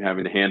checks and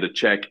having to hand a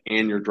check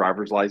and your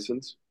driver's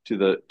license to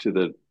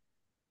the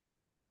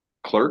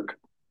clerk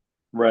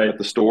Right. at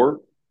the store.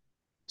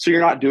 So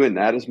you're not doing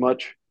that as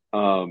much.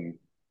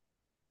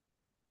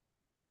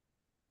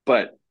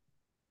 But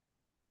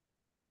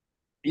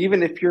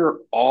even if you're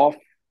off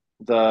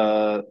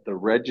the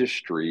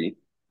registry,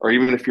 or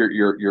even if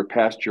you're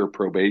past your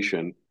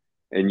probation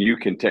and you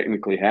can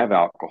technically have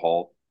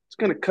alcohol, it's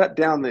going to cut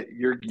down that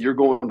you're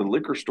going to the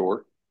liquor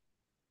store.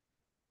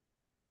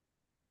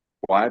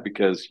 Why?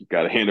 Because you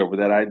got to hand over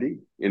that ID,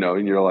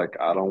 and you're like,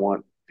 I don't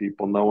want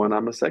people knowing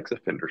I'm a sex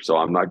offender, so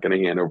I'm not going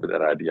to hand over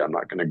that ID. I'm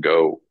not going to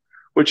go,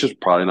 which is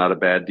probably not a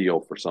bad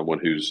deal for someone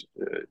who's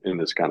in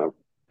this kind of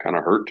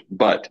hurt.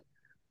 But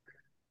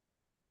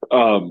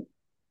um,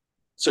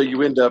 so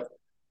you end up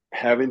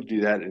having to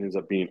do that. It ends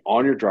up being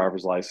on your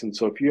driver's license.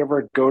 So if you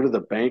ever go to the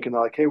bank and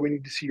they're like, "Hey, we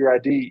need to see your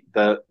ID,"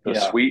 the Yeah.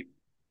 sweet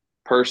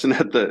person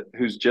at the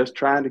who's just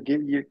trying to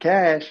give you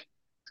cash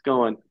is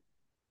going,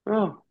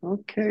 "Oh,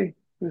 okay,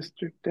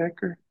 Mr.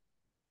 Decker."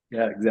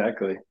 Yeah,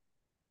 exactly.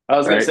 I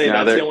was gonna Right say now,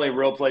 that's the they're only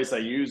real place I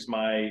use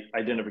my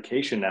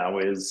identification now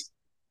is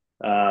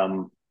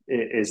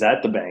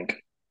at the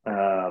bank.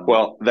 Um,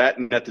 well that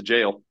and at the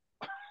jail.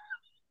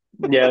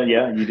 yeah,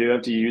 yeah, you do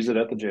have to use it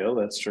at the jail.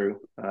 That's true.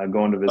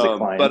 Going to visit But a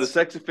clients.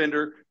 sex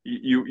offender,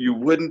 you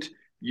wouldn't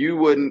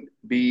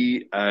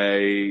be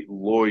a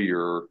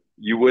lawyer.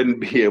 You wouldn't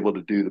be able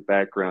to do the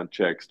background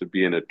checks to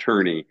be an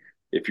attorney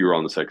if you were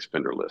on the sex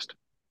offender list,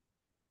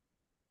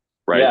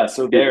 right? Yeah,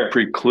 so It there.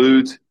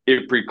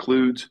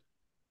 precludes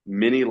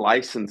many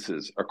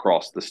licenses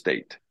across the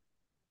state.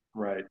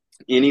 Right.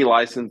 Any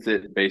license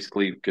that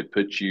basically could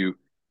put you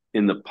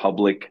in the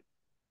public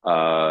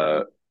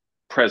uh,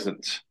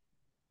 presence,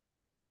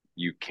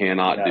 you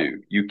cannot Yeah.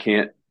 do. You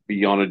can't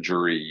be on a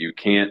jury. You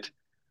can't.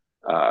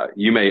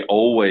 You may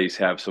always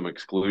have some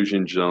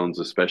exclusion zones,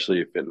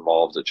 especially if it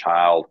involves a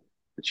child,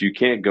 but you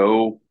can't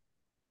go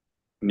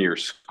near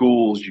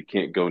schools. You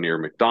can't go near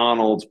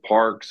McDonald's,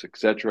 parks,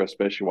 etc.,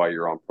 especially while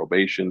you're on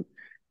probation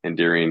and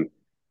during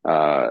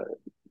uh,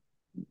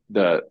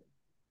 the.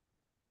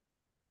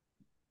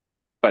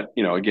 But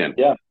again,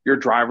 Yeah. your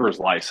driver's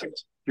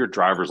license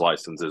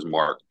is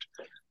marked.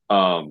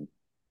 Um,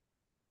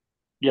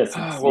 Yes,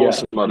 what it's was yeah.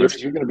 some You're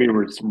others? you're going to be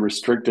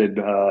restricted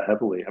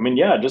heavily. I mean,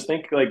 yeah. Just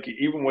think like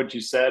even what you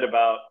said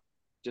about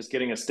just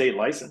getting a state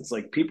license.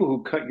 Like people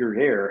who cut your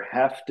hair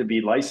have to be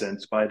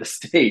licensed by the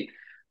state.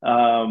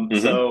 Mm-hmm.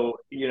 So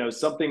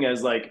something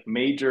as like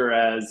major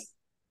as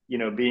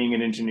being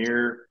an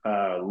engineer,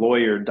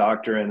 lawyer,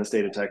 doctor in the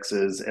state of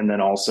Texas, and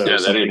then also Yeah, that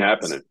ain't something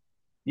else.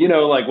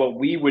 happening. Like what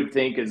we would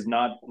think is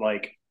not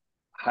like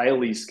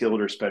highly skilled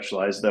or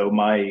specialized, though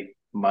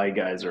my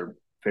guys are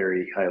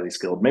very highly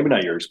skilled. Maybe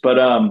not yours, but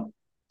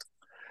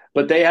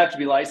they have to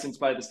be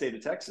licensed by the state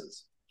of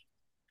Texas.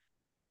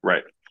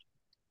 Right.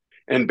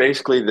 And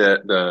basically,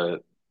 the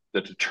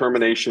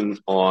determination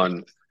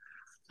on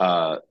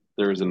uh,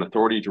 there is an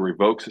authority to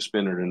revoke,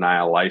 suspend, or deny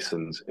a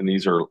license, and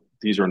these are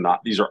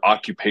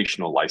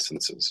occupational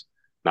licenses,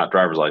 not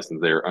driver's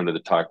license. They're under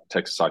the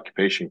Texas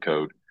Occupation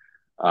Code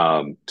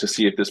to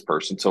see if this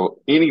person,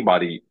 so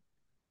anybody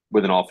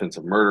with an offense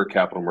of murder,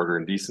 capital murder,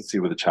 indecency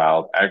with a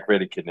child,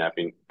 aggravated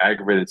kidnapping,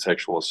 aggravated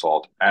sexual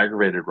assault,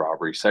 aggravated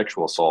robbery,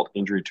 sexual assault,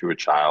 injury to a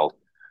child,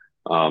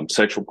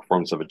 sexual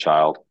performance of a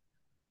child.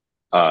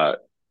 Uh,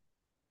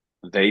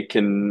 they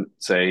can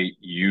say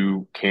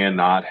you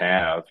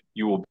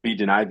will be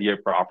denied the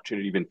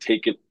opportunity to even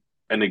take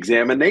an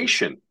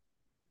examination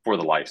for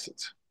the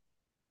license.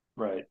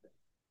 Right.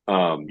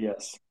 Um,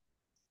 Yes.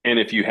 and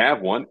if you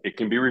have one, it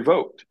can be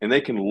revoked, and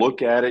they can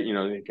look at it.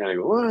 They kind of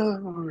go,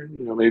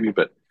 well, maybe,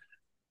 but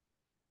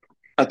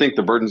I think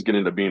the burden's going to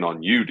end up being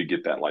on you to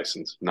get that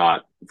license,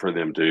 not for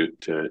them to.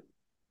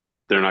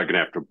 They're not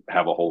going to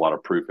have a whole lot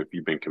of proof if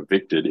you've been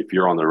convicted. If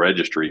you're on the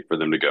registry, for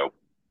them to go,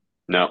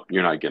 no,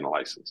 you're not getting a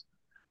license.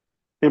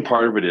 And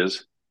part of it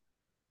is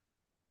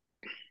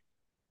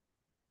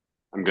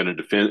I'm going to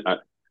defend.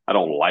 I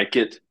don't like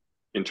it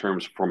in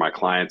terms for my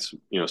clients,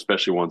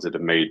 especially ones that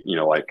have made,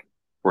 like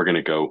we're going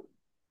to go,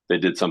 they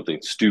did something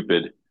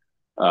stupid,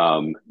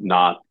 not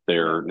Yeah.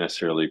 they're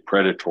necessarily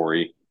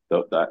predatory.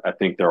 Though I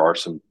think there are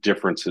some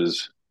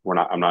differences.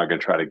 I'm not going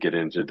to try to get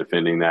into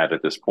defending that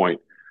at this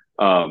point.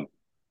 Um,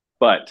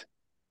 but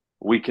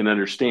we can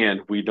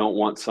understand we don't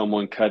want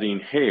someone cutting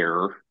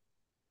hair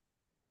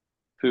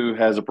who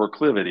has a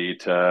proclivity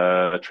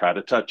to try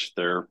to touch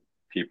their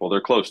people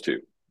they're close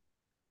to,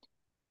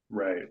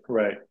 Right.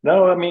 Right.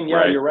 No, I mean, yeah,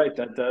 right? you're right. I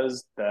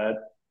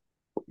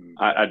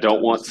That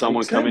don't want does make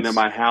someone coming to sense.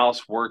 my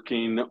house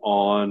working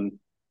on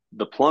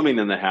the plumbing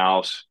in the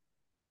house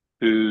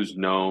who's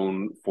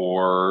known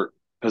for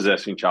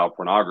possessing child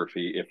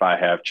pornography if I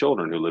have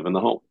children who live in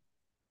the home.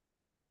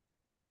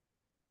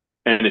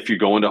 And if you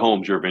go into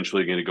homes, you're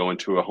eventually going to go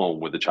into a home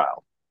with a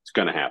child. It's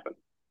going to happen,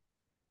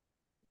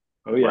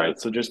 Oh yeah. right?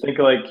 So just think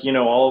like,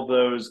 all of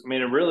those. I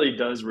mean, it really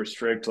does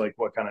restrict like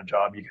what kind of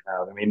job you can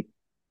have. I mean,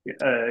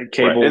 Right. And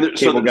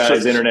cable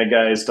guys, internet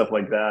guys, stuff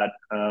like that.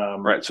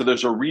 right. So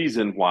there's a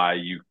reason why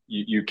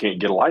you can't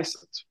get a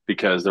license,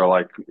 because they're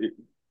like,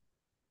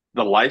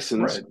 the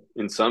license Right,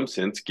 in some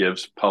sense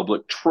gives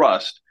public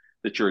trust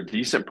that you're a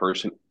decent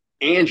person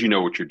and you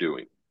know what you're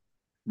doing.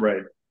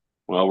 right.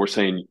 Well, we're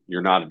saying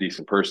you're not a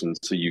decent person,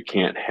 so you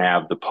can't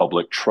have the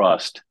public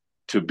trust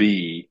to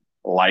be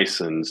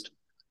licensed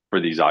for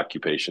these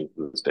occupations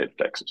in the state of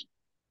Texas.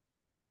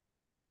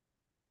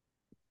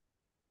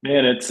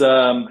 Man,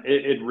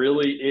 it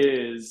really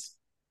is.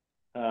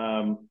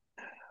 Um,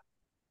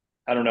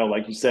 I don't know,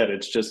 like you said,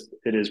 it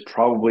is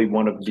probably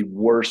one of the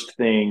worst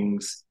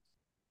things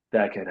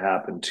that could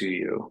happen to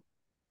you.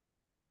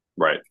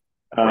 Right.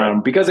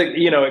 Right. Because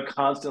it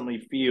constantly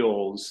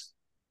feels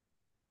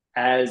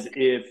as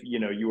if,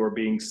 you are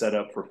being set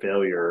up for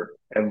failure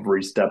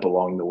every step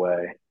along the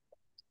way.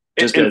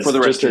 Just And for as the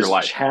rest just of your as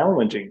life.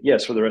 challenging,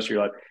 yes, for the rest of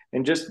your life.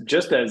 And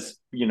just as,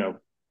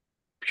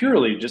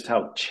 purely just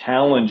how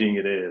challenging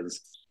it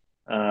is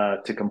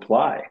to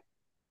comply.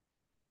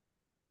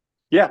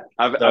 Yeah,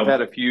 I've had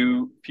So a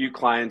few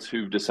clients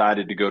who've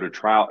decided to go to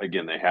trial.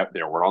 Again,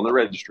 they were on the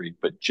registry,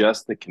 but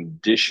just the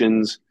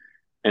conditions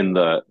and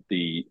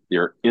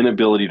their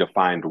inability to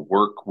find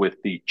work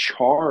with the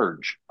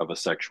charge of a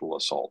sexual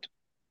assault,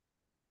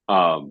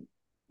 um,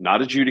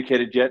 not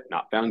adjudicated yet,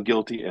 not found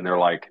guilty, and they're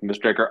like,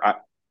 Mr. Decker,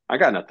 I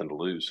got nothing to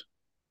lose.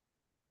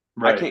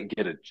 I right. can't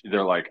get a.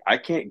 They're like, I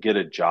can't get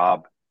a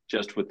job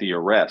just with the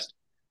arrest,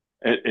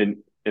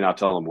 and I'll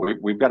tell them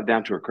we've got it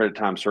down to a credit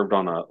time served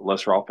on a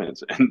lesser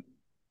offense, and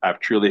I've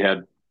truly had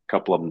a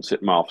couple of them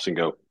sit in my office and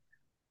go,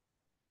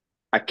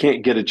 I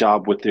can't get a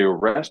job with the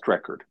arrest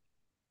record.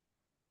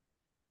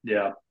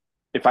 Yeah.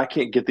 If I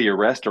can't get the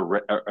arrest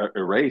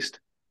erased,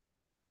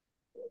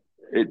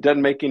 it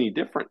doesn't make any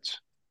difference.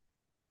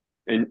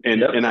 And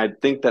Yep. I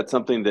think that's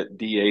something that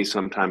DAs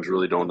sometimes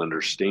really don't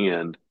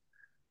understand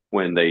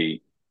when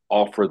they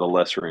offer the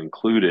lesser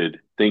included,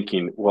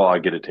 thinking, well, I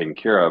get it taken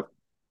care of.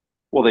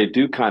 Well, they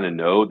do kind of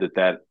know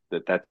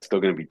that's still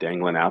going to be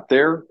dangling out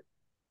there,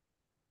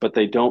 but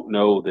they don't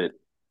know that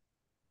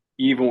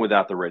even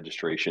without the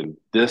registration,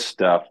 this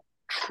stuff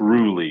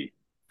truly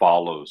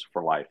follows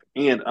for life.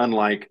 And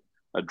unlike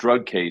a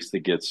drug case that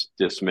gets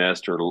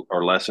dismissed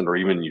or lessened or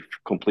even you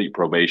complete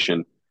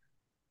probation,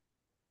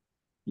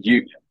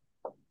 you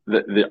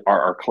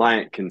our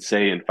client can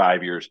say in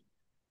 5 years,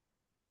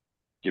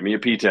 give me a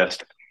pee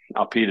test.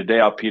 I'll pee today.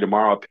 I'll pee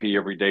tomorrow. I'll pee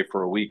every day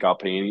for a week. I'll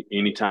pee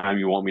any time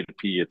you want me to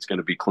pee. It's going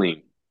to be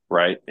clean,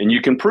 right? And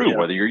you can prove Yeah.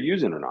 whether you're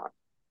using or not.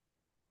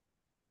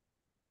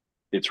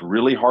 It's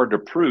really hard to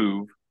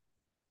prove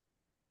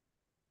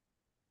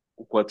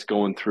what's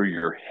going through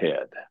your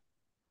head.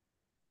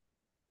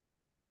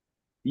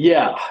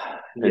 Yeah.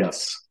 And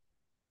Yes.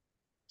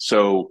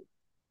 so,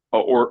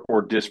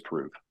 or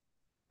disprove.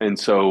 And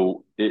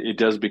so it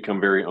does become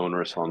very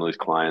onerous on those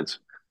clients.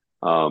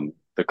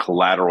 The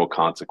collateral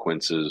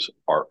consequences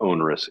are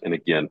onerous. And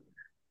again,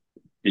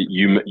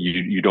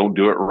 you don't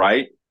do it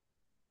right,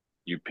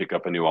 you pick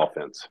up a new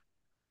offense.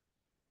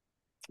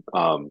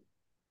 Um,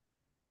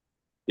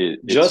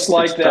 Just it's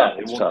like tough. that.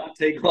 It It's will tough. not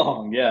take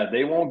long. Yeah.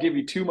 They won't give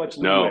you too much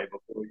leeway No,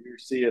 before you're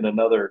seeing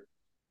another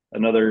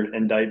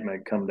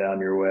indictment come down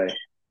your way.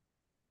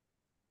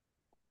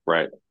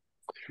 right.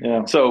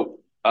 Yeah. So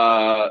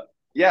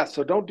yeah,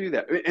 so don't do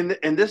that.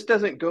 And this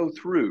doesn't go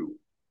through,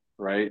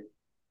 right?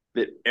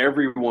 That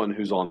everyone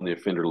who's on the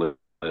offender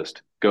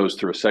list goes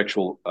through a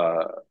sexual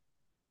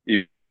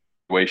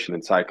evaluation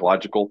and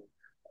psychological,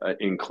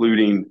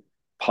 including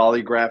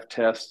polygraph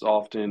tests,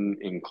 often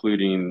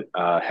including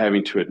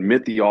having to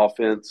admit the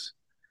offense,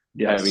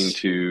 having Yes.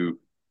 to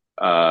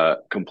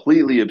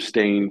completely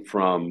abstain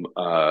from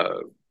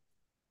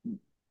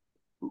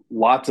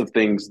lots of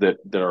things that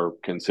are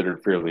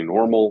considered fairly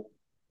normal.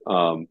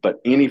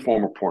 But any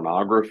form of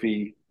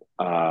pornography,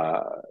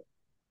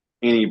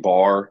 any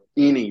bar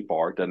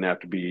doesn't have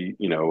to be,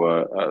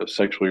 a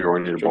sexually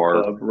oriented Strip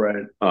bar. club.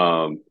 Right.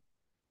 Um,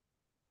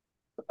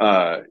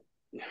 uh,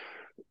 it,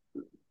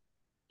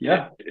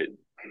 Yeah. it,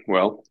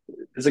 well,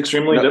 It's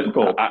extremely no,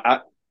 difficult.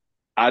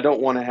 I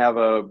don't want to have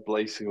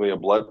basically a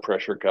blood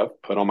pressure cuff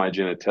put on my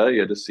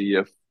genitalia to see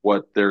if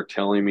what they're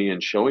telling me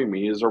and showing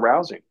me is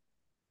arousing,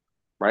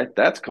 right?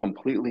 That's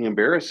completely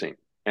embarrassing.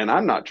 And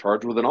I'm not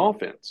charged with an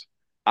offense.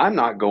 I'm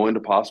not going to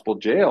possible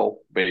jail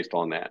based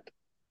on that.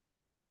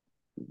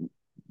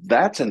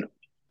 That's an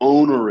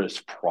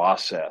onerous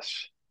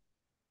process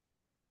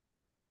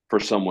for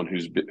someone who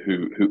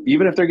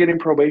even if they're getting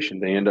probation,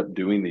 they end up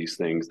doing these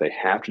things. They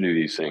have to do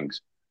these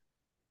things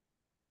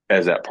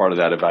as that part of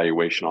that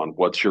evaluation on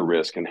what's your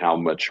risk and how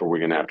much are we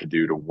going to have to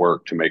do to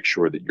work to make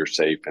sure that you're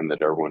safe and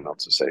that everyone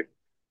else is safe.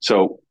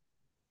 So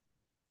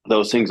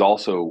those things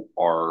also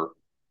are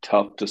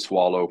tough to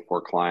swallow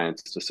for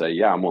clients to say,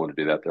 yeah, I'm willing to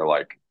do that. They're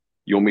like,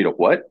 you want me to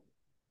what?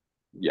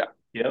 Yeah.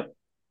 Yep.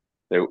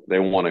 They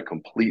want a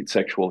complete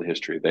sexual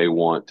history. They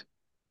want,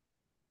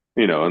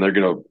 and they're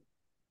going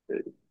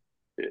to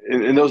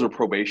and those are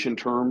probation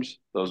terms.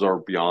 Those are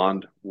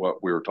beyond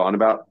what we were talking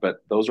about, but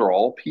those are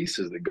all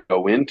pieces that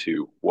go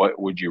into what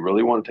would you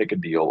really want to take a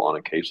deal on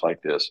a case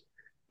like this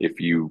if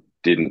you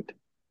didn't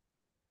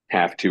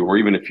have to, or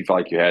even if you felt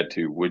like you had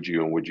to, would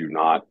you and would you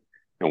not?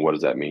 And what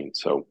does that mean?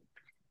 So,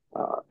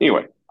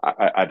 anyway,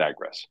 I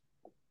digress.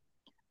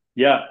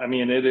 Yeah, I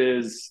mean, it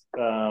is.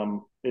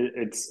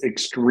 It's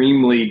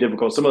extremely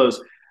difficult. Some of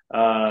those,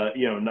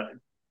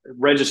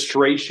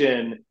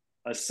 registration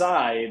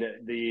aside,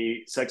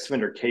 the sex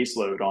offender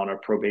caseload on a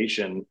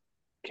probation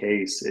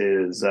case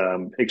is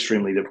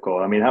extremely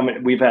difficult. I mean, how many?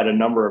 We've had a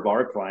number of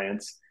our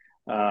clients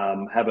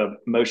have a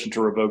motion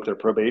to revoke their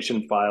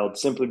probation filed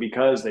simply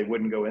because they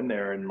wouldn't go in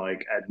there and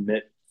like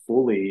admit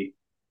fully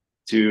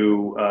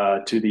to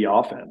the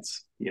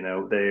offense. You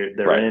know, they're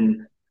Right.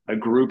 in a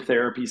group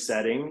therapy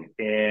setting,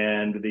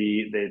 and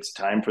it's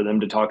time for them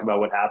to talk about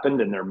what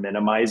happened, and they're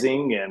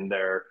minimizing and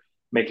they're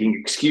making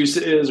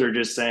excuses or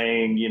just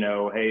saying, you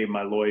know, hey,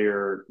 my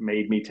lawyer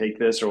made me take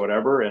this or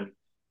whatever. And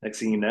next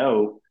thing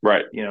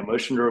Right. you know,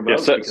 motion to Yeah.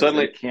 revoke because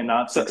they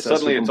cannot successfully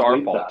Suddenly it's our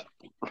complete that.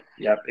 fault.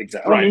 Yep,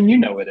 exactly. I Right. mean, you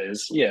know, it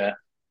is. Yeah.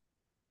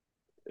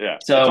 Yeah.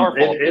 It's So our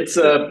fault it's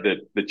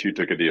that you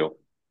took a deal.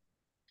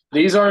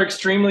 these are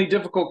extremely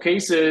difficult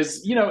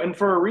cases, you know, and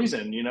for a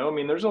reason, you know. I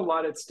mean, there's a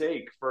lot at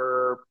stake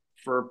for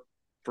for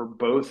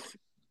both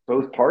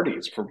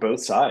parties, for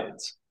both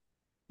sides.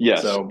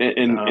 Yes, So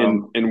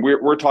and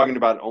we're talking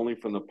about only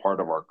from the part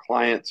of our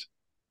clients.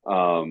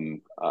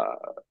 Um, uh,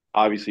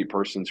 Obviously,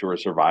 persons who are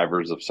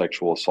survivors of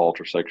sexual assault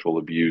or sexual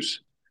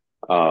abuse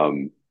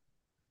um,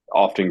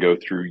 often go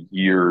through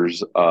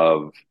years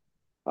of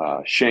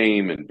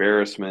shame,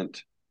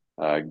 embarrassment,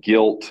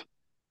 guilt,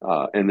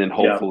 and then yeah,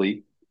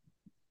 hopefully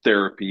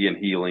therapy and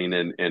healing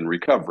and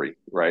recovery.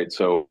 Right.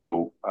 So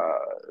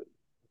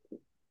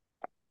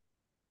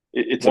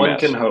it's a one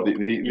can mess. hope.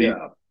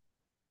 Yeah.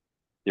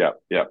 Yeah,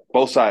 yeah.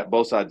 Both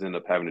sides end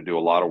up having to do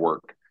a lot of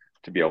work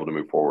to be able to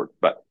move forward.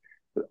 But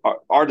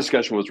our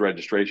discussion was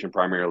registration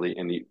primarily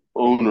and the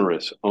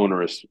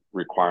onerous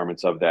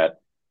requirements of that,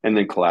 and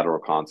then collateral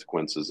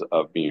consequences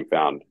of being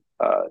found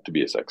to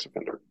be a sex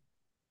offender.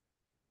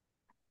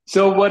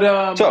 So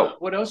So,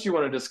 what else you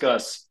want to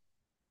discuss?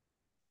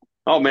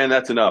 oh man,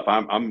 that's enough.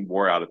 I'm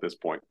wore out at this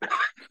point.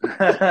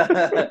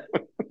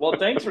 Well,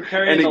 thanks for And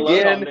carrying the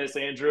load on again, this,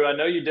 Andrew. I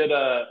know you did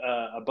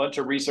a bunch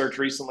of research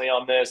recently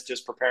on this,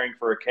 just preparing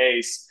for a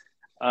case.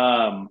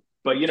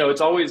 But you know, it's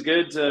always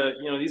good to,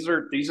 you know, these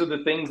are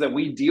the things that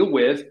we deal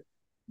with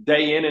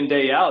day in and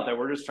day out that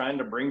we're just trying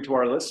to bring to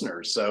our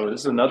listeners. So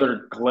this is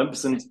another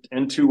glimpse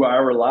into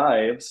our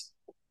lives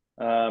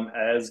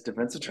as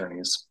defense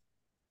attorneys.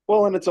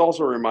 well, and it's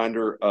also a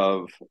reminder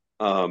of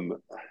um,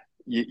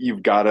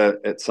 you've got to,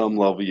 at some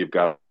level, you've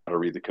got to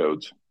read the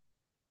codes.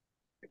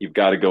 You've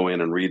got to go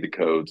in and read the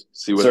codes,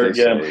 see what So they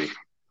yeah, say,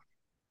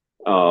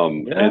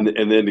 yeah,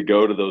 and then to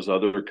go to those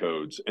other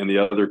codes and the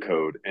other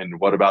code, and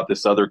what about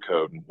this other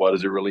code, and what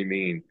does it really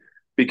mean?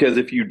 Because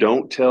if you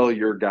don't tell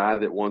your guy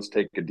that wants to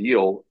take a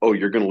deal, oh,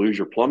 you're going to lose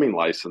your plumbing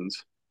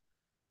license,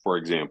 for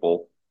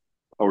example,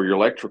 or your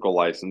electrical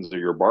license or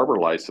your barber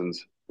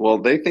license, well,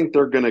 they think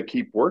they're going to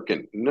keep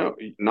working. No,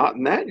 not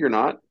in that. You're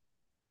not.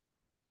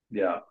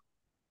 yeah,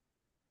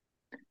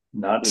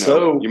 not You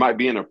know, you so. might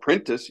be an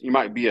apprentice, you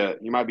might be a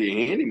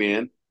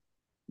handyman,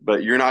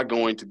 but you're not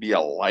going to be a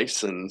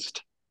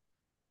licensed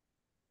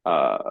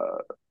uh,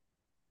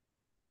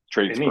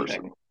 tradesperson.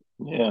 Anything.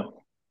 Yeah.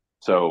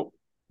 So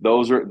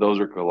those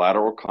are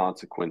collateral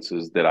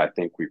consequences that I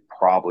think we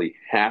probably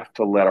have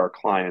to let our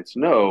clients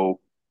know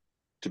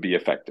to be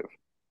effective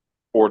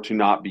or to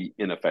not be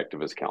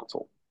ineffective as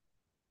counsel.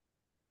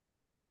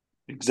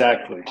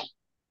 Exactly.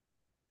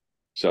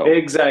 So,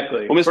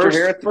 Exactly. well, Mr. First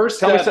Harris, first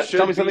tell me step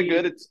tell me should something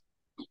good. be, It's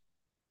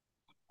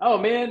oh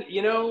man,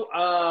 you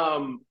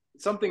know,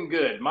 something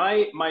good.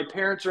 My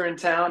parents are in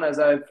town, as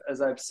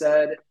I've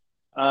said.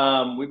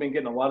 We've been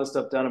getting a lot of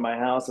stuff done in my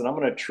house, and I'm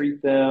going to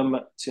treat them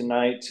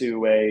tonight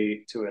to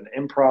an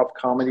improv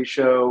comedy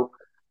show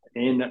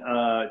in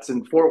it's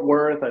in Fort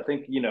Worth. I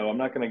think, you know, I'm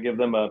not going to give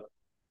them a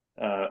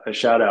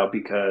shout out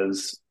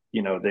because,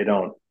 you know, they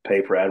don't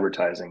pay for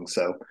advertising.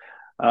 So,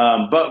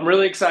 but I'm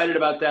really excited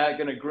about that.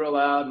 Going to grill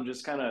out and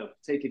just kind of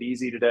take it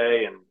easy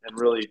today, and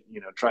really, you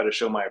know, try to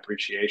show my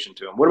appreciation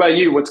to them. What about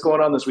you? What's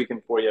going on this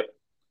weekend for you?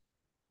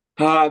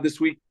 this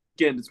weekend.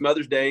 It's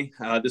Mother's Day.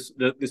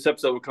 This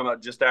episode will come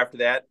out just after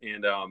that,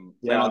 and plan on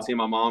Yeah, seeing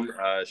my mom.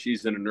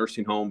 She's in a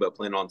nursing home, but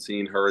plan on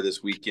seeing her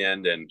this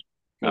weekend and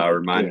good,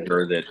 reminding good.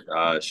 her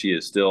that she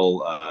is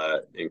still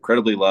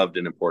incredibly loved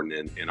and important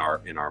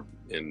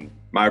in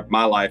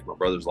my life, my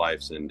brother's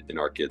lives, and in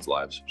our kids'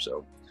 lives.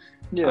 So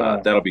Yeah,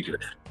 that'll be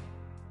good.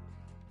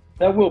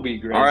 that will be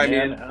All great, right,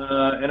 man.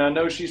 man. And I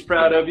know she's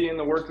proud of you and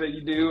the work that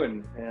you do,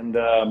 and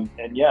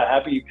yeah,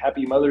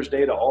 happy Mother's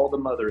Day to all the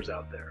mothers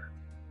out there.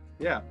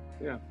 Yeah,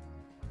 yeah.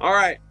 All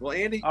right. Well,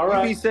 Andy, All you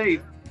right, be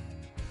safe.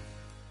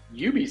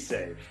 you be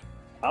safe.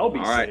 I'll be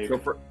All right.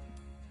 safe.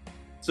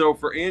 So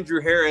for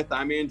Andrew Harris,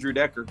 I'm Andrew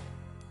Decker.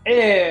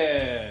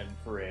 And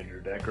for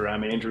Andrew Decker,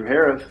 I'm Andrew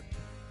Harris.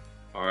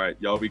 All right,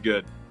 y'all be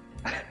good.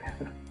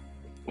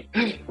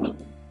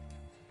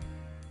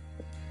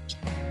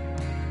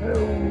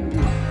 Oh.